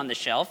leave it on the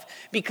shelf,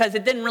 because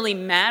it didn't really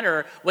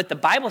matter what the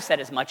Bible said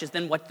as much as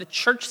then what the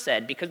church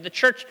said, because the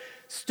church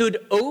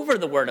stood over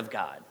the Word of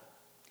God.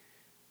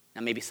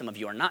 Now maybe some of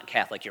you are not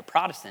Catholic, you're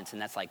Protestants,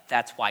 and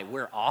that's why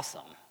we're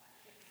awesome.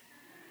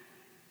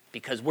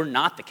 Because we're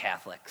not the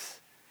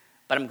Catholics.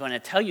 But I'm going to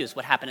tell you is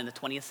what happened in the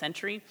 20th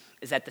century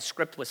is that the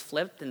script was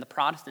flipped and the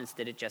Protestants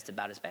did it just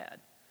about as bad.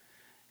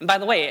 And by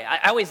the way,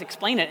 I always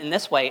explain it in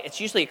this way. It's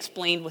usually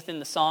explained within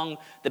the song,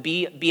 the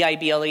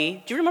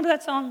B-I-B-L-E. Do you remember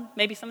that song?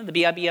 Maybe some of the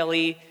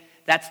B-I-B-L-E.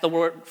 That's the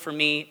word for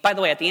me. By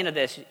the way, at the end of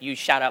this, you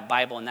shout out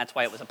Bible, and that's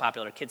why it was a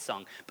popular kids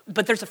song.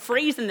 But there's a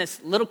phrase in this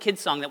little kids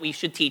song that we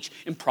should teach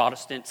in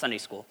Protestant Sunday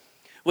school,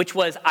 which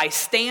was, I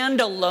stand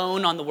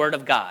alone on the Word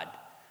of God.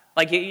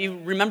 Like, you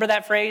remember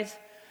that phrase?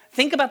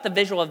 Think about the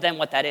visual of then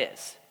what that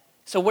is.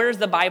 So where's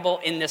the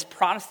Bible in this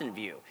Protestant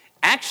view?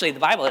 Actually,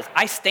 the Bible is,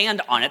 I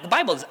stand on it. The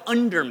Bible is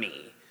under me.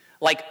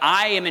 Like,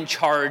 I am in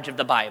charge of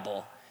the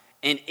Bible,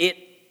 and it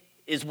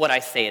is what I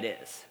say it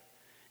is.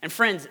 And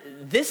friends,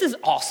 this is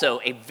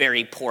also a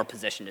very poor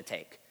position to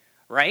take,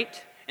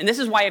 right? And this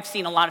is why I've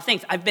seen a lot of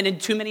things. I've been in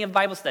too many of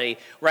Bible study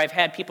where I've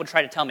had people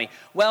try to tell me,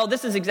 well,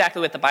 this is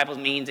exactly what the Bible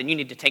means, and you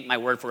need to take my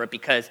word for it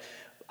because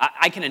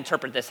I can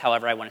interpret this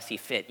however I want to see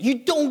fit. You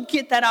don't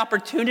get that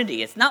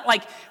opportunity. It's not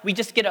like we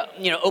just get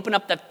open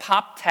up the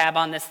pop tab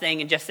on this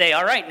thing and just say,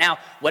 all right, now,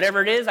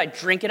 whatever it is, I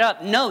drink it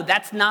up. No,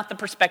 that's not the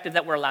perspective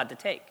that we're allowed to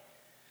take.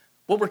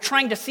 What we're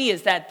trying to see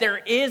is that there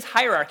is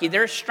hierarchy,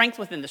 there is strength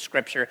within the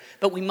Scripture,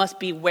 but we must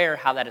be aware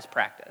how that is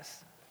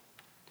practiced.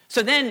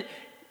 So then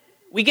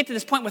we get to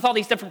this point with all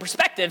these different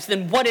perspectives,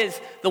 then what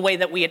is the way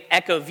that we at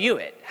Echo view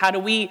it? How do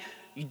we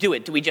do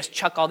it? Do we just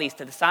chuck all these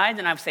to the side?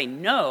 And I would say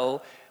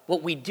no.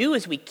 What we do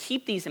is we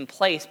keep these in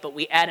place, but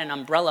we add an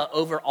umbrella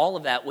over all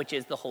of that, which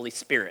is the Holy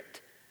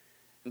Spirit.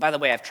 And by the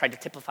way, I've tried to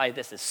typify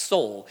this as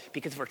soul,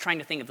 because if we're trying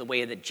to think of the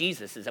way that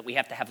Jesus is, that we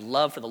have to have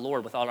love for the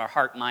Lord with all our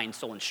heart, mind,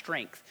 soul, and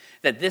strength.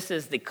 That this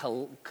is the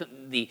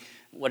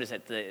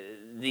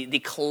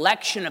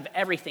collection of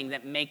everything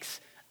that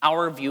makes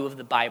our view of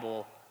the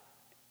Bible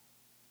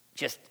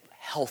just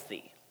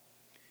healthy.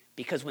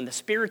 Because when the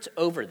Spirit's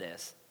over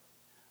this,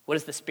 what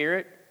is the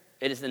Spirit?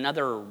 It is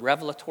another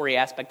revelatory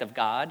aspect of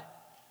God.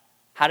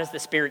 How does the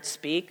Spirit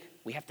speak?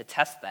 We have to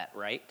test that,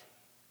 right?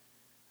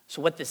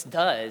 So what this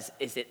does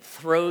is it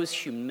throws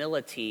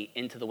humility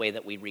into the way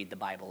that we read the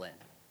Bible in.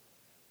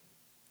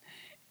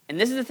 And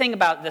this is the thing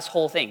about this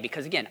whole thing,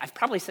 because again, I've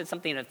probably said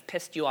something that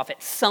pissed you off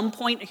at some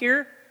point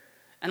here.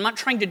 And I'm not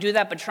trying to do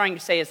that, but trying to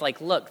say is like,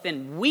 look,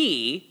 then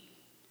we,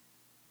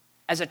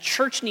 as a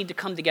church, need to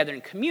come together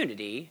in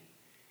community.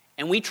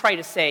 And we try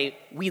to say,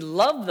 we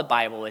love the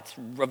Bible, it's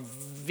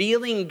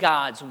revealing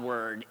God's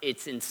word,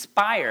 it's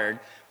inspired,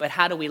 but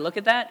how do we look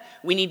at that?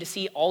 We need to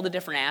see all the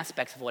different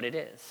aspects of what it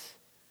is.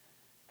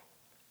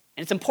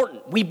 And it's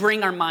important. We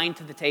bring our mind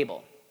to the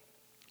table.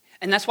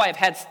 And that's why I've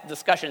had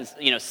discussions.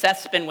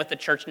 Seth's been with the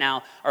church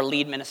now, our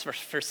lead minister,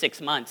 for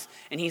 6 months.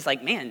 And he's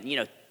like, man,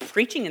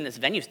 preaching in this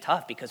venue is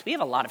tough because we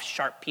have a lot of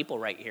sharp people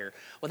right here.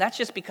 Well, that's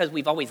just because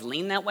we've always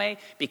leaned that way,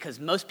 because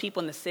most people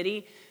in the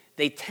city,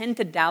 they tend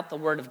to doubt the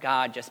word of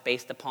God just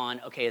based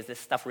upon, okay, is this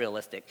stuff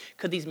realistic?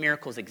 Could these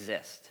miracles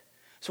exist?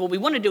 So what we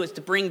want to do is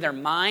to bring their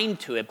mind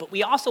to it, but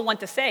we also want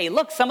to say,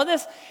 look, some of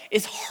this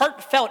is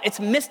heartfelt, it's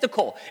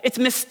mystical, it's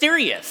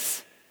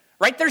mysterious.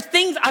 Right? There's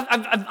things,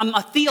 I'm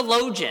a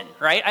theologian,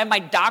 right? I have my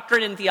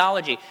doctorate in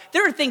theology.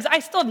 There are things I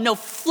still have no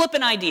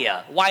flipping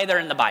idea why they're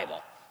in the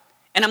Bible.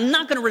 And I'm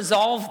not going to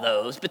resolve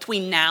those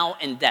between now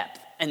and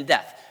death.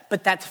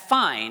 But that's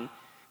fine,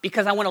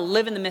 because I want to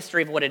live in the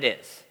mystery of what it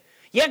is.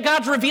 Yeah,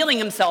 God's revealing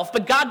himself,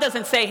 but God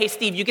doesn't say, hey,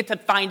 Steve, you get to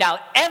find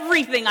out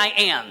everything I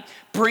am.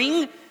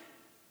 Bring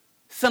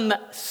some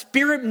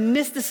spirit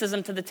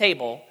mysticism to the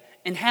table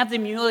and have the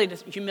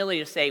humility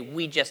to say,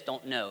 we just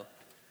don't know.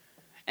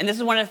 And this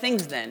is one of the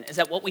things then, is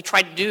that what we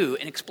try to do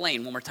and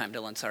explain, one more time,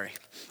 Dylan, sorry.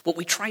 What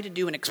we try to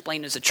do and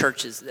explain as a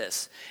church is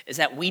this, is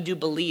that we do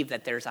believe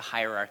that there's a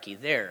hierarchy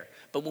there.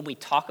 But when we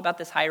talk about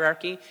this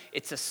hierarchy,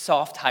 it's a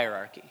soft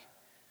hierarchy.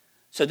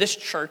 So this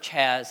church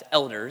has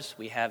elders.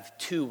 We have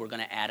 2. We're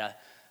going to add a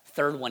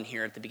 3rd one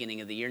here at the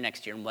beginning of the year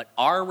next year. And what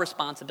our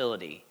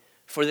responsibility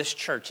for this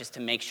church is to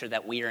make sure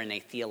that we are in a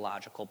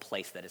theological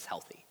place that is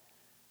healthy,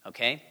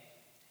 okay?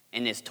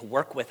 And is to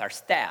work with our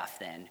staff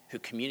then, who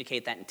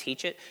communicate that and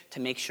teach it, to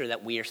make sure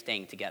that we are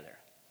staying together.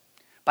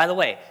 By the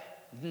way,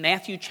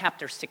 Matthew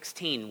chapter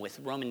 16, with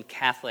Roman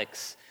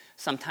Catholics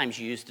sometimes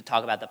used to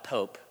talk about the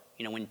Pope,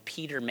 when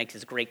Peter makes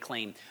his great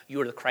claim, you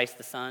are the Christ,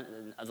 the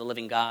Son of the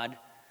living God,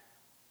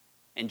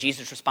 and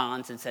Jesus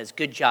responds and says,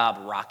 good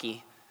job,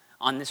 Rocky.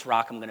 On this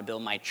rock I'm going to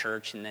build my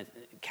church, and the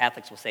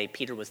Catholics will say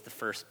Peter was the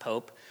first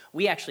Pope.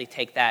 We actually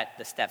take that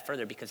the step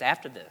further, because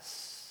after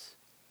this,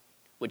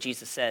 what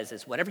Jesus says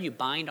is, whatever you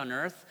bind on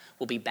earth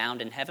will be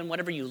bound in heaven.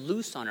 Whatever you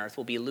loose on earth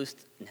will be loosed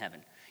in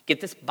heaven. Get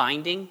this: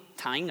 binding,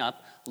 tying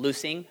up,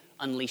 loosing,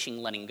 unleashing,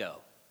 letting go.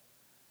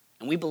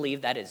 And we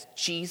believe that is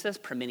Jesus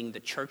permitting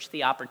the church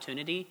the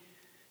opportunity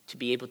to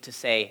be able to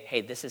say, hey,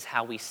 this is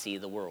how we see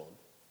the world.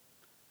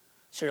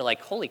 So you're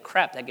like, holy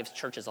crap, that gives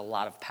churches a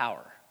lot of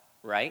power,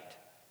 right?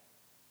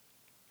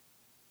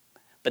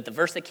 But the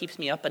verse that keeps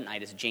me up at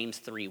night is James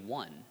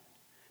 3:1.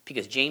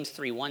 Because James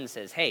 3:1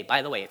 says, hey,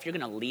 by the way, if you're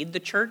going to lead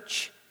the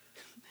church,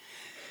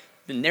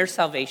 then their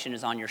salvation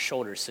is on your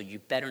shoulders, so you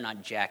better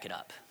not jack it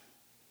up,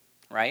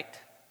 right?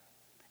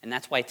 And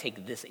that's why I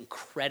take this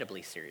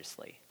incredibly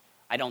seriously.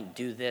 I don't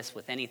do this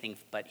with anything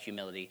but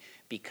humility,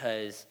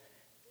 because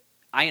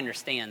I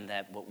understand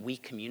that what we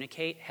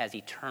communicate has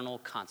eternal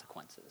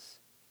consequences.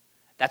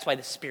 That's why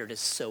the Spirit is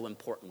so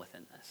important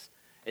within this.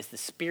 Is the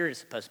Spirit is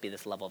supposed to be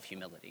this level of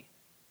humility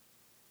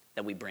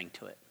that we bring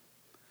to it.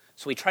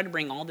 So we try to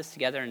bring all this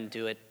together and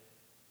do it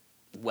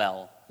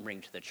well and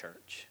bring to the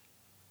church.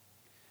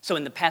 So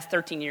in the past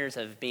 13 years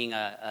of being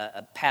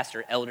a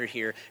pastor, elder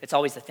here, it's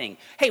always the thing,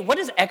 hey, what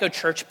does Echo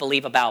Church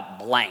believe about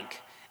blank?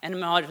 And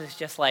I'm always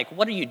just like,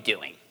 what are you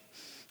doing?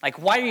 Like,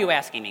 why are you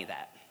asking me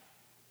that?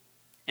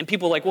 And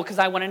people are like, well, because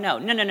I want to know.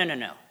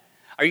 No.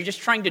 Are you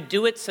just trying to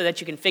do it so that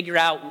you can figure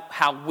out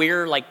how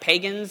we're like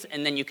pagans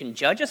and then you can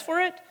judge us for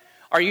it?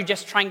 Or are you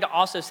just trying to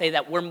also say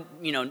that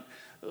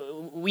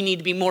we need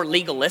to be more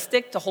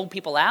legalistic to hold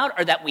people out,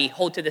 or that we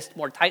hold to this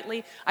more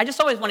tightly? I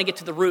just always want to get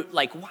to the root,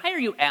 like, why are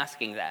you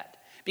asking that?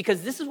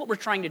 Because this is what we're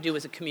trying to do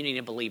as a community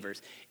of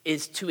believers,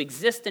 is to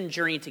exist and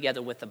journey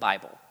together with the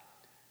Bible.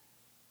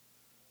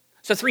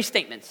 So 3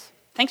 statements.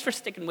 Thanks for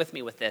sticking with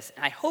me with this,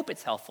 and I hope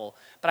it's helpful,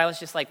 but I was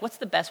just like, what's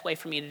the best way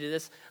for me to do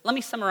this? Let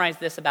me summarize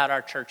this about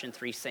our church in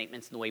 3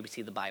 statements and the way we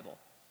see the Bible.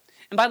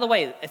 And by the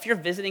way, if you're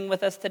visiting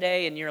with us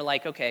today and you're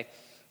like, okay,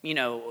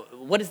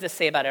 what does this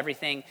say about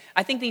everything?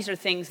 I think these are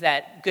things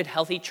that good,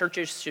 healthy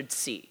churches should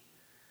see.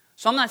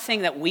 So I'm not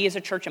saying that we as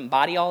a church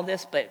embody all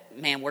this, but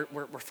man, we're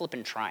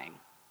flipping trying.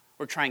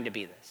 We're trying to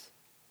be this.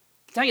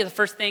 I'll tell you, the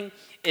first thing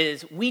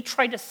is we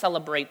try to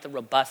celebrate the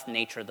robust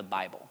nature of the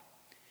Bible.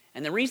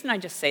 And the reason I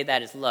just say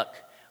that is, look,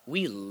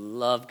 we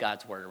love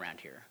God's word around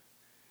here.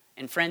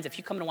 And friends, if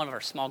you come to one of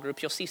our small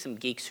groups, you'll see some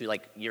geeks who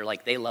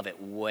they love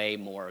it way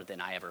more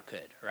than I ever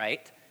could,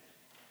 right?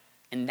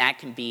 And that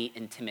can be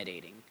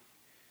intimidating.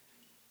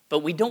 But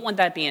we don't want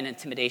that to be an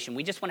intimidation.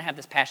 We just want to have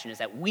this passion, is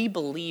that we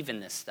believe in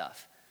this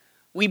stuff.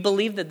 We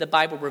believe that the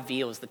Bible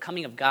reveals the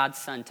coming of God's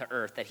Son to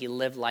earth, that he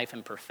lived life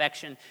in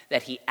perfection,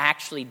 that he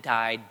actually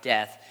died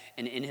death,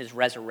 and in his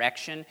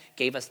resurrection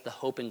gave us the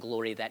hope and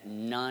glory that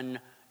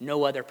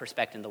no other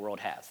perspective in the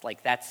world has.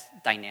 Like, that's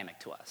dynamic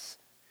to us.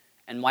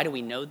 And why do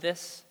we know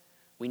this?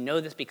 We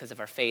know this because of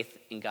our faith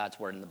in God's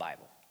word in the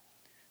Bible.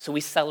 So we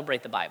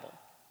celebrate the Bible.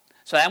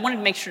 So I wanted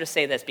to make sure to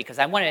say this, because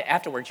I wanted,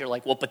 afterwards, you're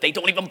like, well, but they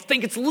don't even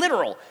think it's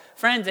literal.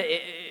 Friends,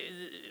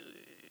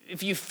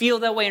 if you feel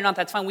that way or not,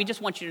 that's fine. We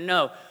just want you to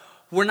know,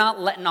 we're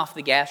not letting off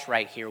the gas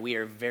right here. We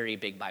are very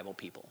big Bible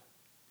people.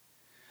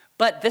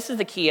 But this is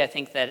the key, I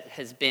think, that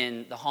has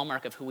been the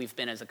hallmark of who we've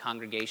been as a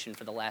congregation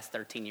for the last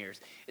 13 years,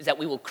 is that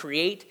we will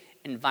create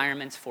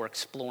environments for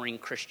exploring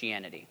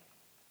Christianity.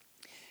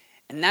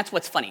 And that's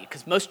what's funny,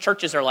 because most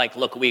churches are like,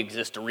 look, we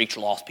exist to reach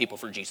lost people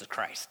for Jesus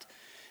Christ.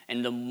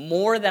 And the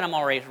more that I'm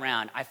always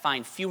around, I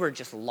find fewer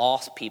just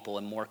lost people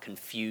and more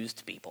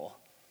confused people.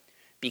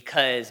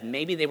 Because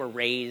maybe they were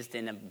raised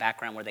in a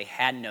background where they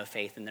had no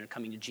faith and they're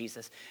coming to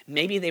Jesus.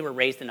 Maybe they were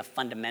raised in a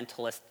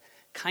fundamentalist,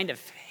 kind of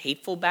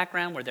hateful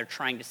background where they're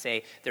trying to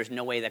say there's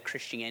no way that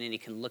Christianity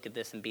can look at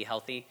this and be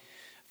healthy.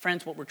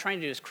 Friends, what we're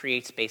trying to do is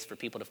create space for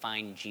people to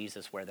find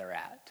Jesus where they're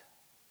at.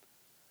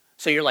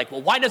 So you're like,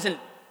 well, why doesn't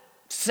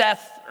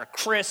Seth or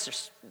Chris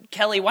or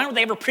Kelly, why don't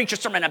they ever preach a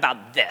sermon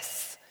about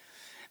this?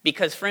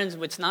 Because, friends,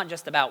 it's not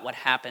just about what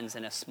happens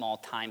in a small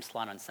time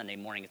slot on Sunday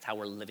morning. It's how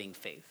we're living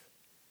faith.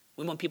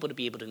 We want people to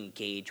be able to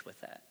engage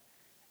with that.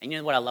 And you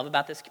know what I love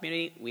about this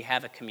community? We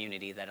have a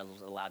community that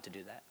is allowed to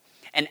do that.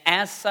 And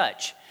as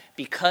such,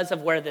 because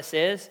of where this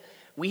is,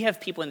 we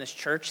have people in this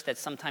church that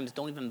sometimes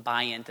don't even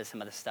buy into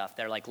some of the stuff.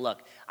 They're like,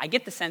 look, I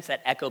get the sense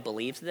that Echo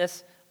believes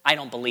this. I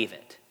don't believe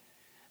it.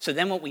 So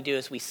then what we do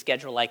is we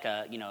schedule like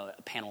a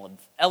panel of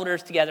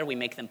elders together. We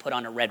make them put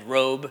on a red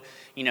robe.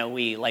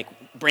 We like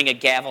bring a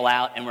gavel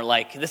out and we're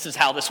like, this is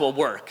how this will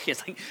work.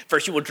 It's like,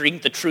 first you will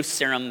drink the truth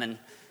serum. And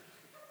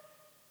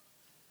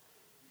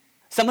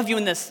some of you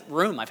in this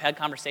room, I've had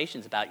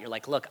conversations about, you're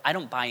like, look, I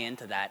don't buy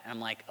into that. And I'm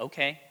like,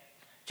 okay,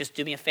 just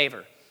do me a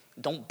favor.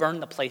 Don't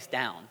burn the place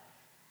down,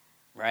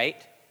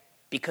 right?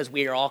 Because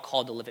we are all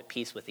called to live at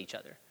peace with each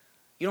other.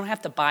 You don't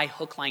have to buy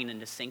hook, line,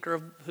 and sinker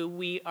of who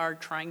we are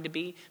trying to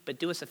be, but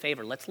do us a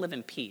favor. Let's live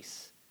in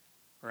peace,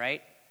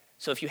 right?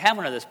 So if you have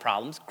one of those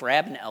problems,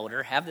 grab an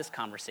elder, have this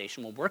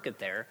conversation. We'll work it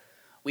there.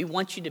 We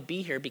want you to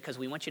be here because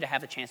we want you to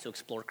have a chance to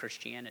explore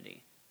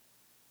Christianity.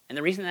 And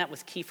the reason that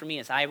was key for me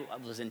is I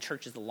was in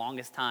churches the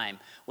longest time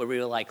where we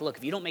were like, look,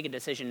 if you don't make a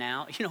decision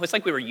now, it's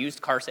like we were used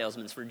car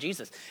salesmen for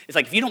Jesus. It's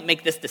like, if you don't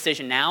make this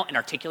decision now and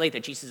articulate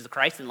that Jesus is the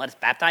Christ and let us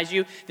baptize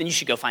you, then you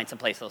should go find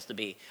someplace else to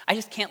be. I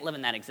just can't live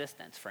in that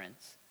existence,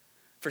 friends.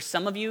 For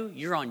some of you,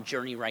 you're on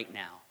journey right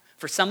now.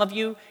 For some of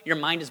you, your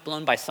mind is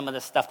blown by some of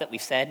the stuff that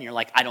we've said, and you're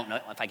like, I don't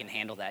know if I can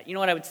handle that. You know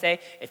what I would say?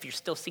 If you're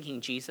still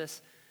seeking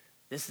Jesus,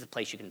 this is a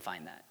place you can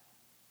find that.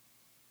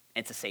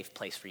 It's a safe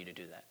place for you to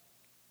do that.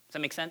 Does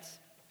that make sense?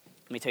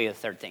 Let me tell you the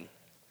third thing,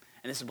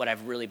 and this is what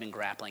I've really been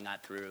grappling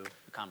at through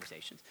the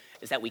conversations,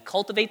 is that we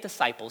cultivate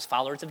disciples,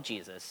 followers of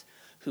Jesus,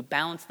 who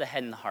balance the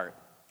head and the heart.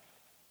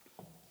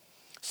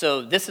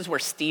 So this is where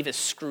Steve is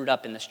screwed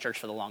up in this church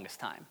for the longest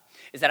time,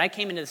 is that I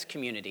came into this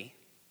community,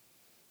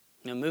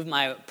 moved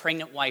my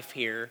pregnant wife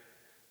here,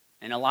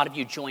 and a lot of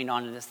you joined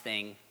on to this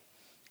thing,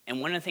 and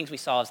one of the things we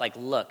saw is like,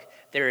 look,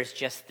 there is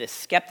just this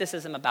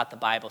skepticism about the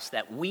Bible so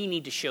that we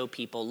need to show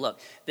people, look,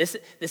 this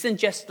isn't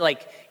just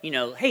like,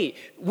 hey,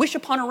 wish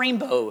upon a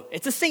rainbow.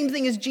 It's the same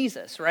thing as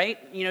Jesus, right?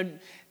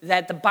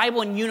 That the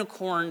Bible and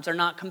unicorns are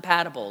not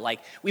compatible.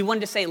 Like, we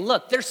wanted to say,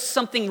 look, there's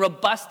something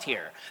robust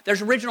here.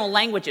 There's original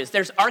languages.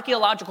 There's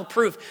archaeological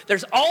proof.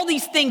 There's all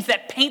these things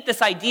that paint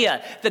this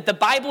idea that the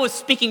Bible is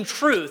speaking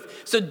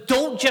truth, so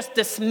don't just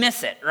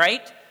dismiss it,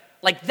 right?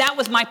 Like, that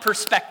was my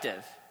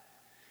perspective.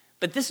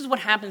 But this is what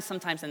happens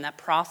sometimes in that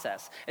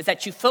process, is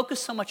that you focus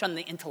so much on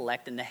the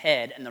intellect and the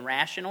head and the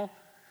rational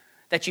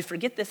that you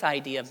forget this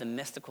idea of the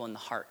mystical and the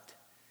heart.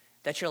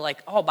 That you're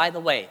like, oh, by the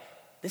way,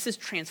 this is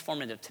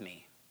transformative to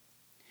me.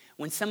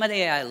 When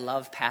somebody I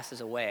love passes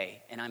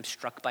away and I'm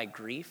struck by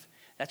grief,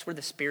 that's where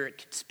the Spirit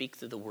can speak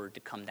through the Word to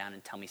come down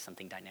and tell me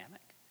something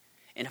dynamic.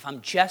 And if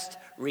I'm just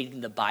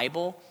reading the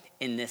Bible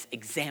in this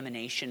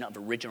examination of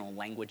original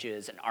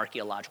languages and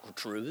archaeological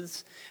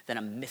truths, then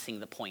I'm missing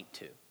the point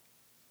too.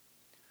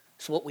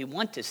 So what we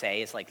want to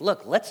say is like,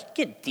 look, let's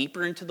get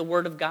deeper into the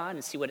Word of God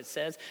and see what it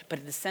says, but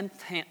at the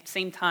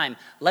same time,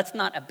 let's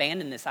not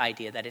abandon this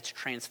idea that it's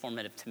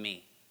transformative to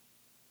me.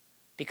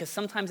 Because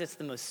sometimes it's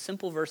the most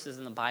simple verses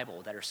in the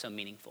Bible that are so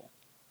meaningful.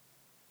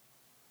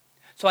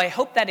 So I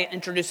hope that it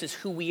introduces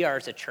who we are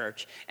as a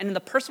church. And the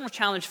personal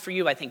challenge for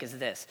you, I think, is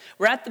this.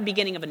 We're at the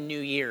beginning of a new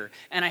year,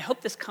 and I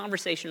hope this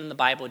conversation in the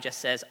Bible just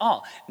says,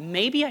 oh,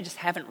 maybe I just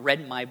haven't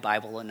read my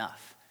Bible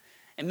enough.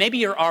 And maybe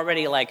you're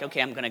already like,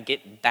 okay, I'm going to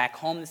get back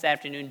home this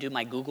afternoon, do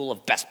my Google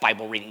of best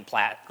Bible reading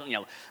plan,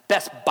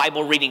 best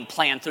Bible reading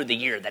plan through the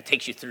year that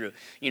takes you through,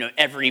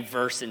 every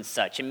verse and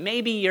such. And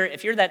maybe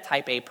if you're that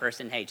type A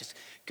person, hey, just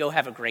go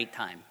have a great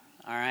time,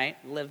 all right?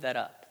 Live that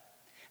up.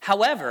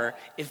 However,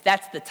 if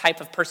that's the type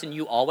of person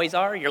you always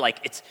are, you're like,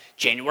 it's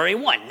January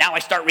 1, now I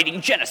start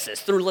reading Genesis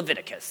through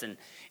Leviticus. And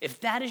if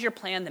that is your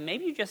plan, then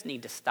maybe you just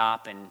need to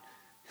stop and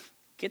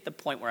get the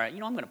point where, I'm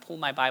going to pull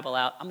my Bible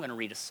out. I'm going to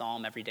read a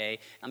psalm every day.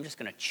 I'm just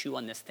going to chew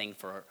on this thing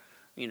for,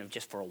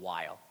 just for a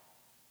while.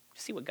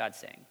 Just see what God's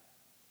saying.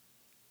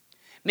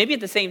 Maybe at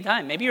the same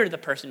time, maybe you're the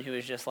person who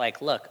is just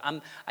like, look,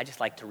 I just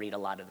like to read a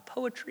lot of the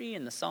poetry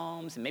and the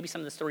Psalms and maybe some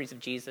of the stories of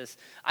Jesus.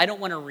 I don't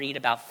want to read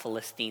about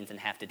Philistines and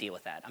have to deal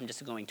with that. I'm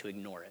just going to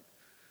ignore it.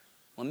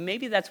 Well,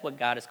 maybe that's what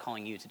God is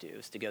calling you to do,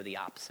 is to go the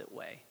opposite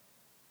way.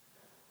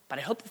 But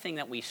I hope the thing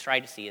that we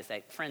strive to see is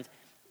that, friends,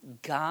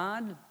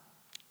 God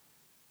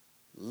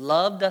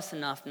loved us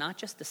enough not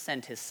just to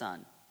send his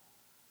son,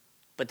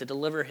 but to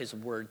deliver his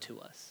word to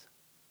us.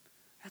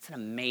 That's an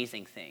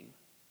amazing thing.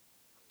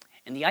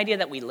 And the idea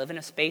that we live in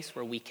a space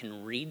where we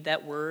can read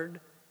that word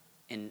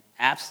in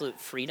absolute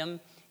freedom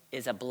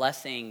is a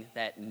blessing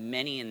that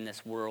many in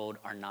this world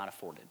are not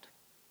afforded.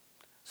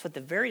 So at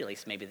the very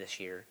least, maybe this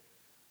year,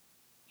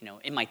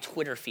 in my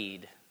Twitter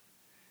feed,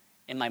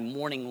 in my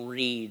morning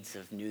reads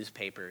of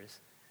newspapers,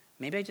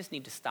 maybe I just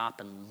need to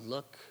stop and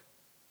look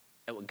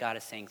at what God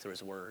is saying through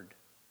his word.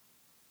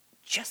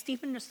 Just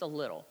a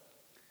little.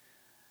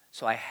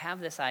 So I have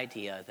this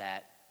idea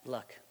that,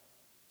 look,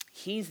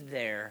 he's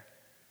there,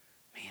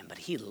 man, but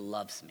he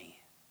loves me.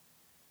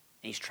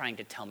 And he's trying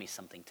to tell me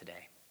something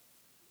today.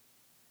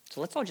 So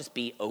let's all just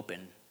be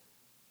open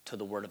to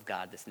the word of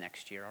God this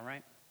next year, all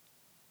right?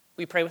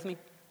 Will you pray with me?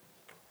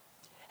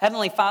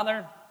 Heavenly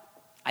Father,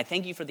 I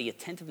thank you for the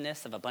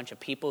attentiveness of a bunch of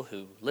people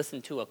who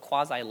listen to a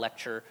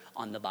quasi-lecture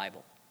on the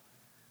Bible.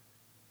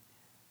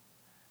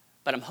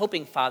 But I'm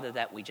hoping, Father,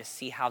 that we just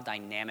see how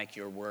dynamic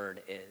your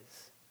word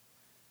is.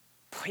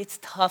 Boy, it's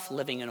tough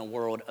living in a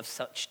world of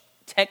such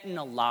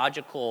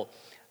technological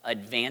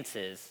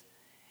advances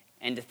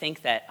and to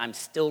think that I'm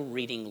still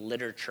reading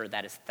literature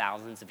that is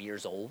thousands of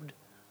years old,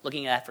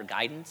 looking at that for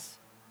guidance.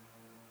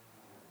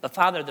 But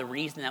Father, the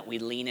reason that we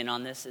lean in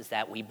on this is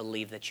that we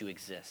believe that you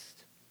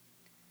exist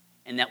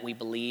and that we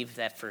believe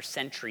that for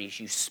centuries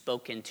you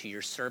spoke into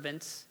your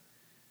servants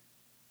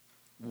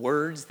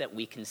words that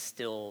we can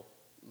still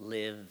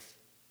live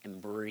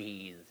and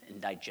breathe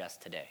and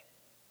digest today.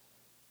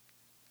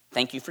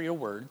 Thank you for your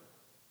word.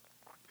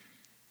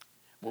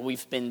 Where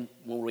we've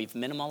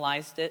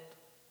minimalized it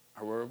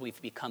or where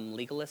we've become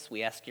legalists,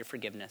 we ask your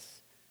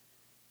forgiveness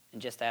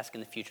and just ask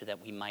in the future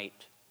that we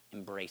might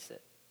embrace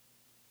it,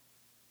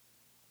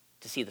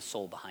 to see the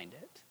soul behind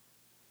it,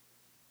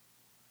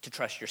 to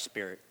trust your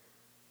spirit,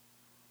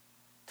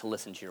 to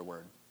listen to your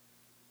word.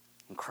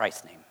 In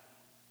Christ's name,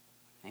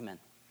 amen.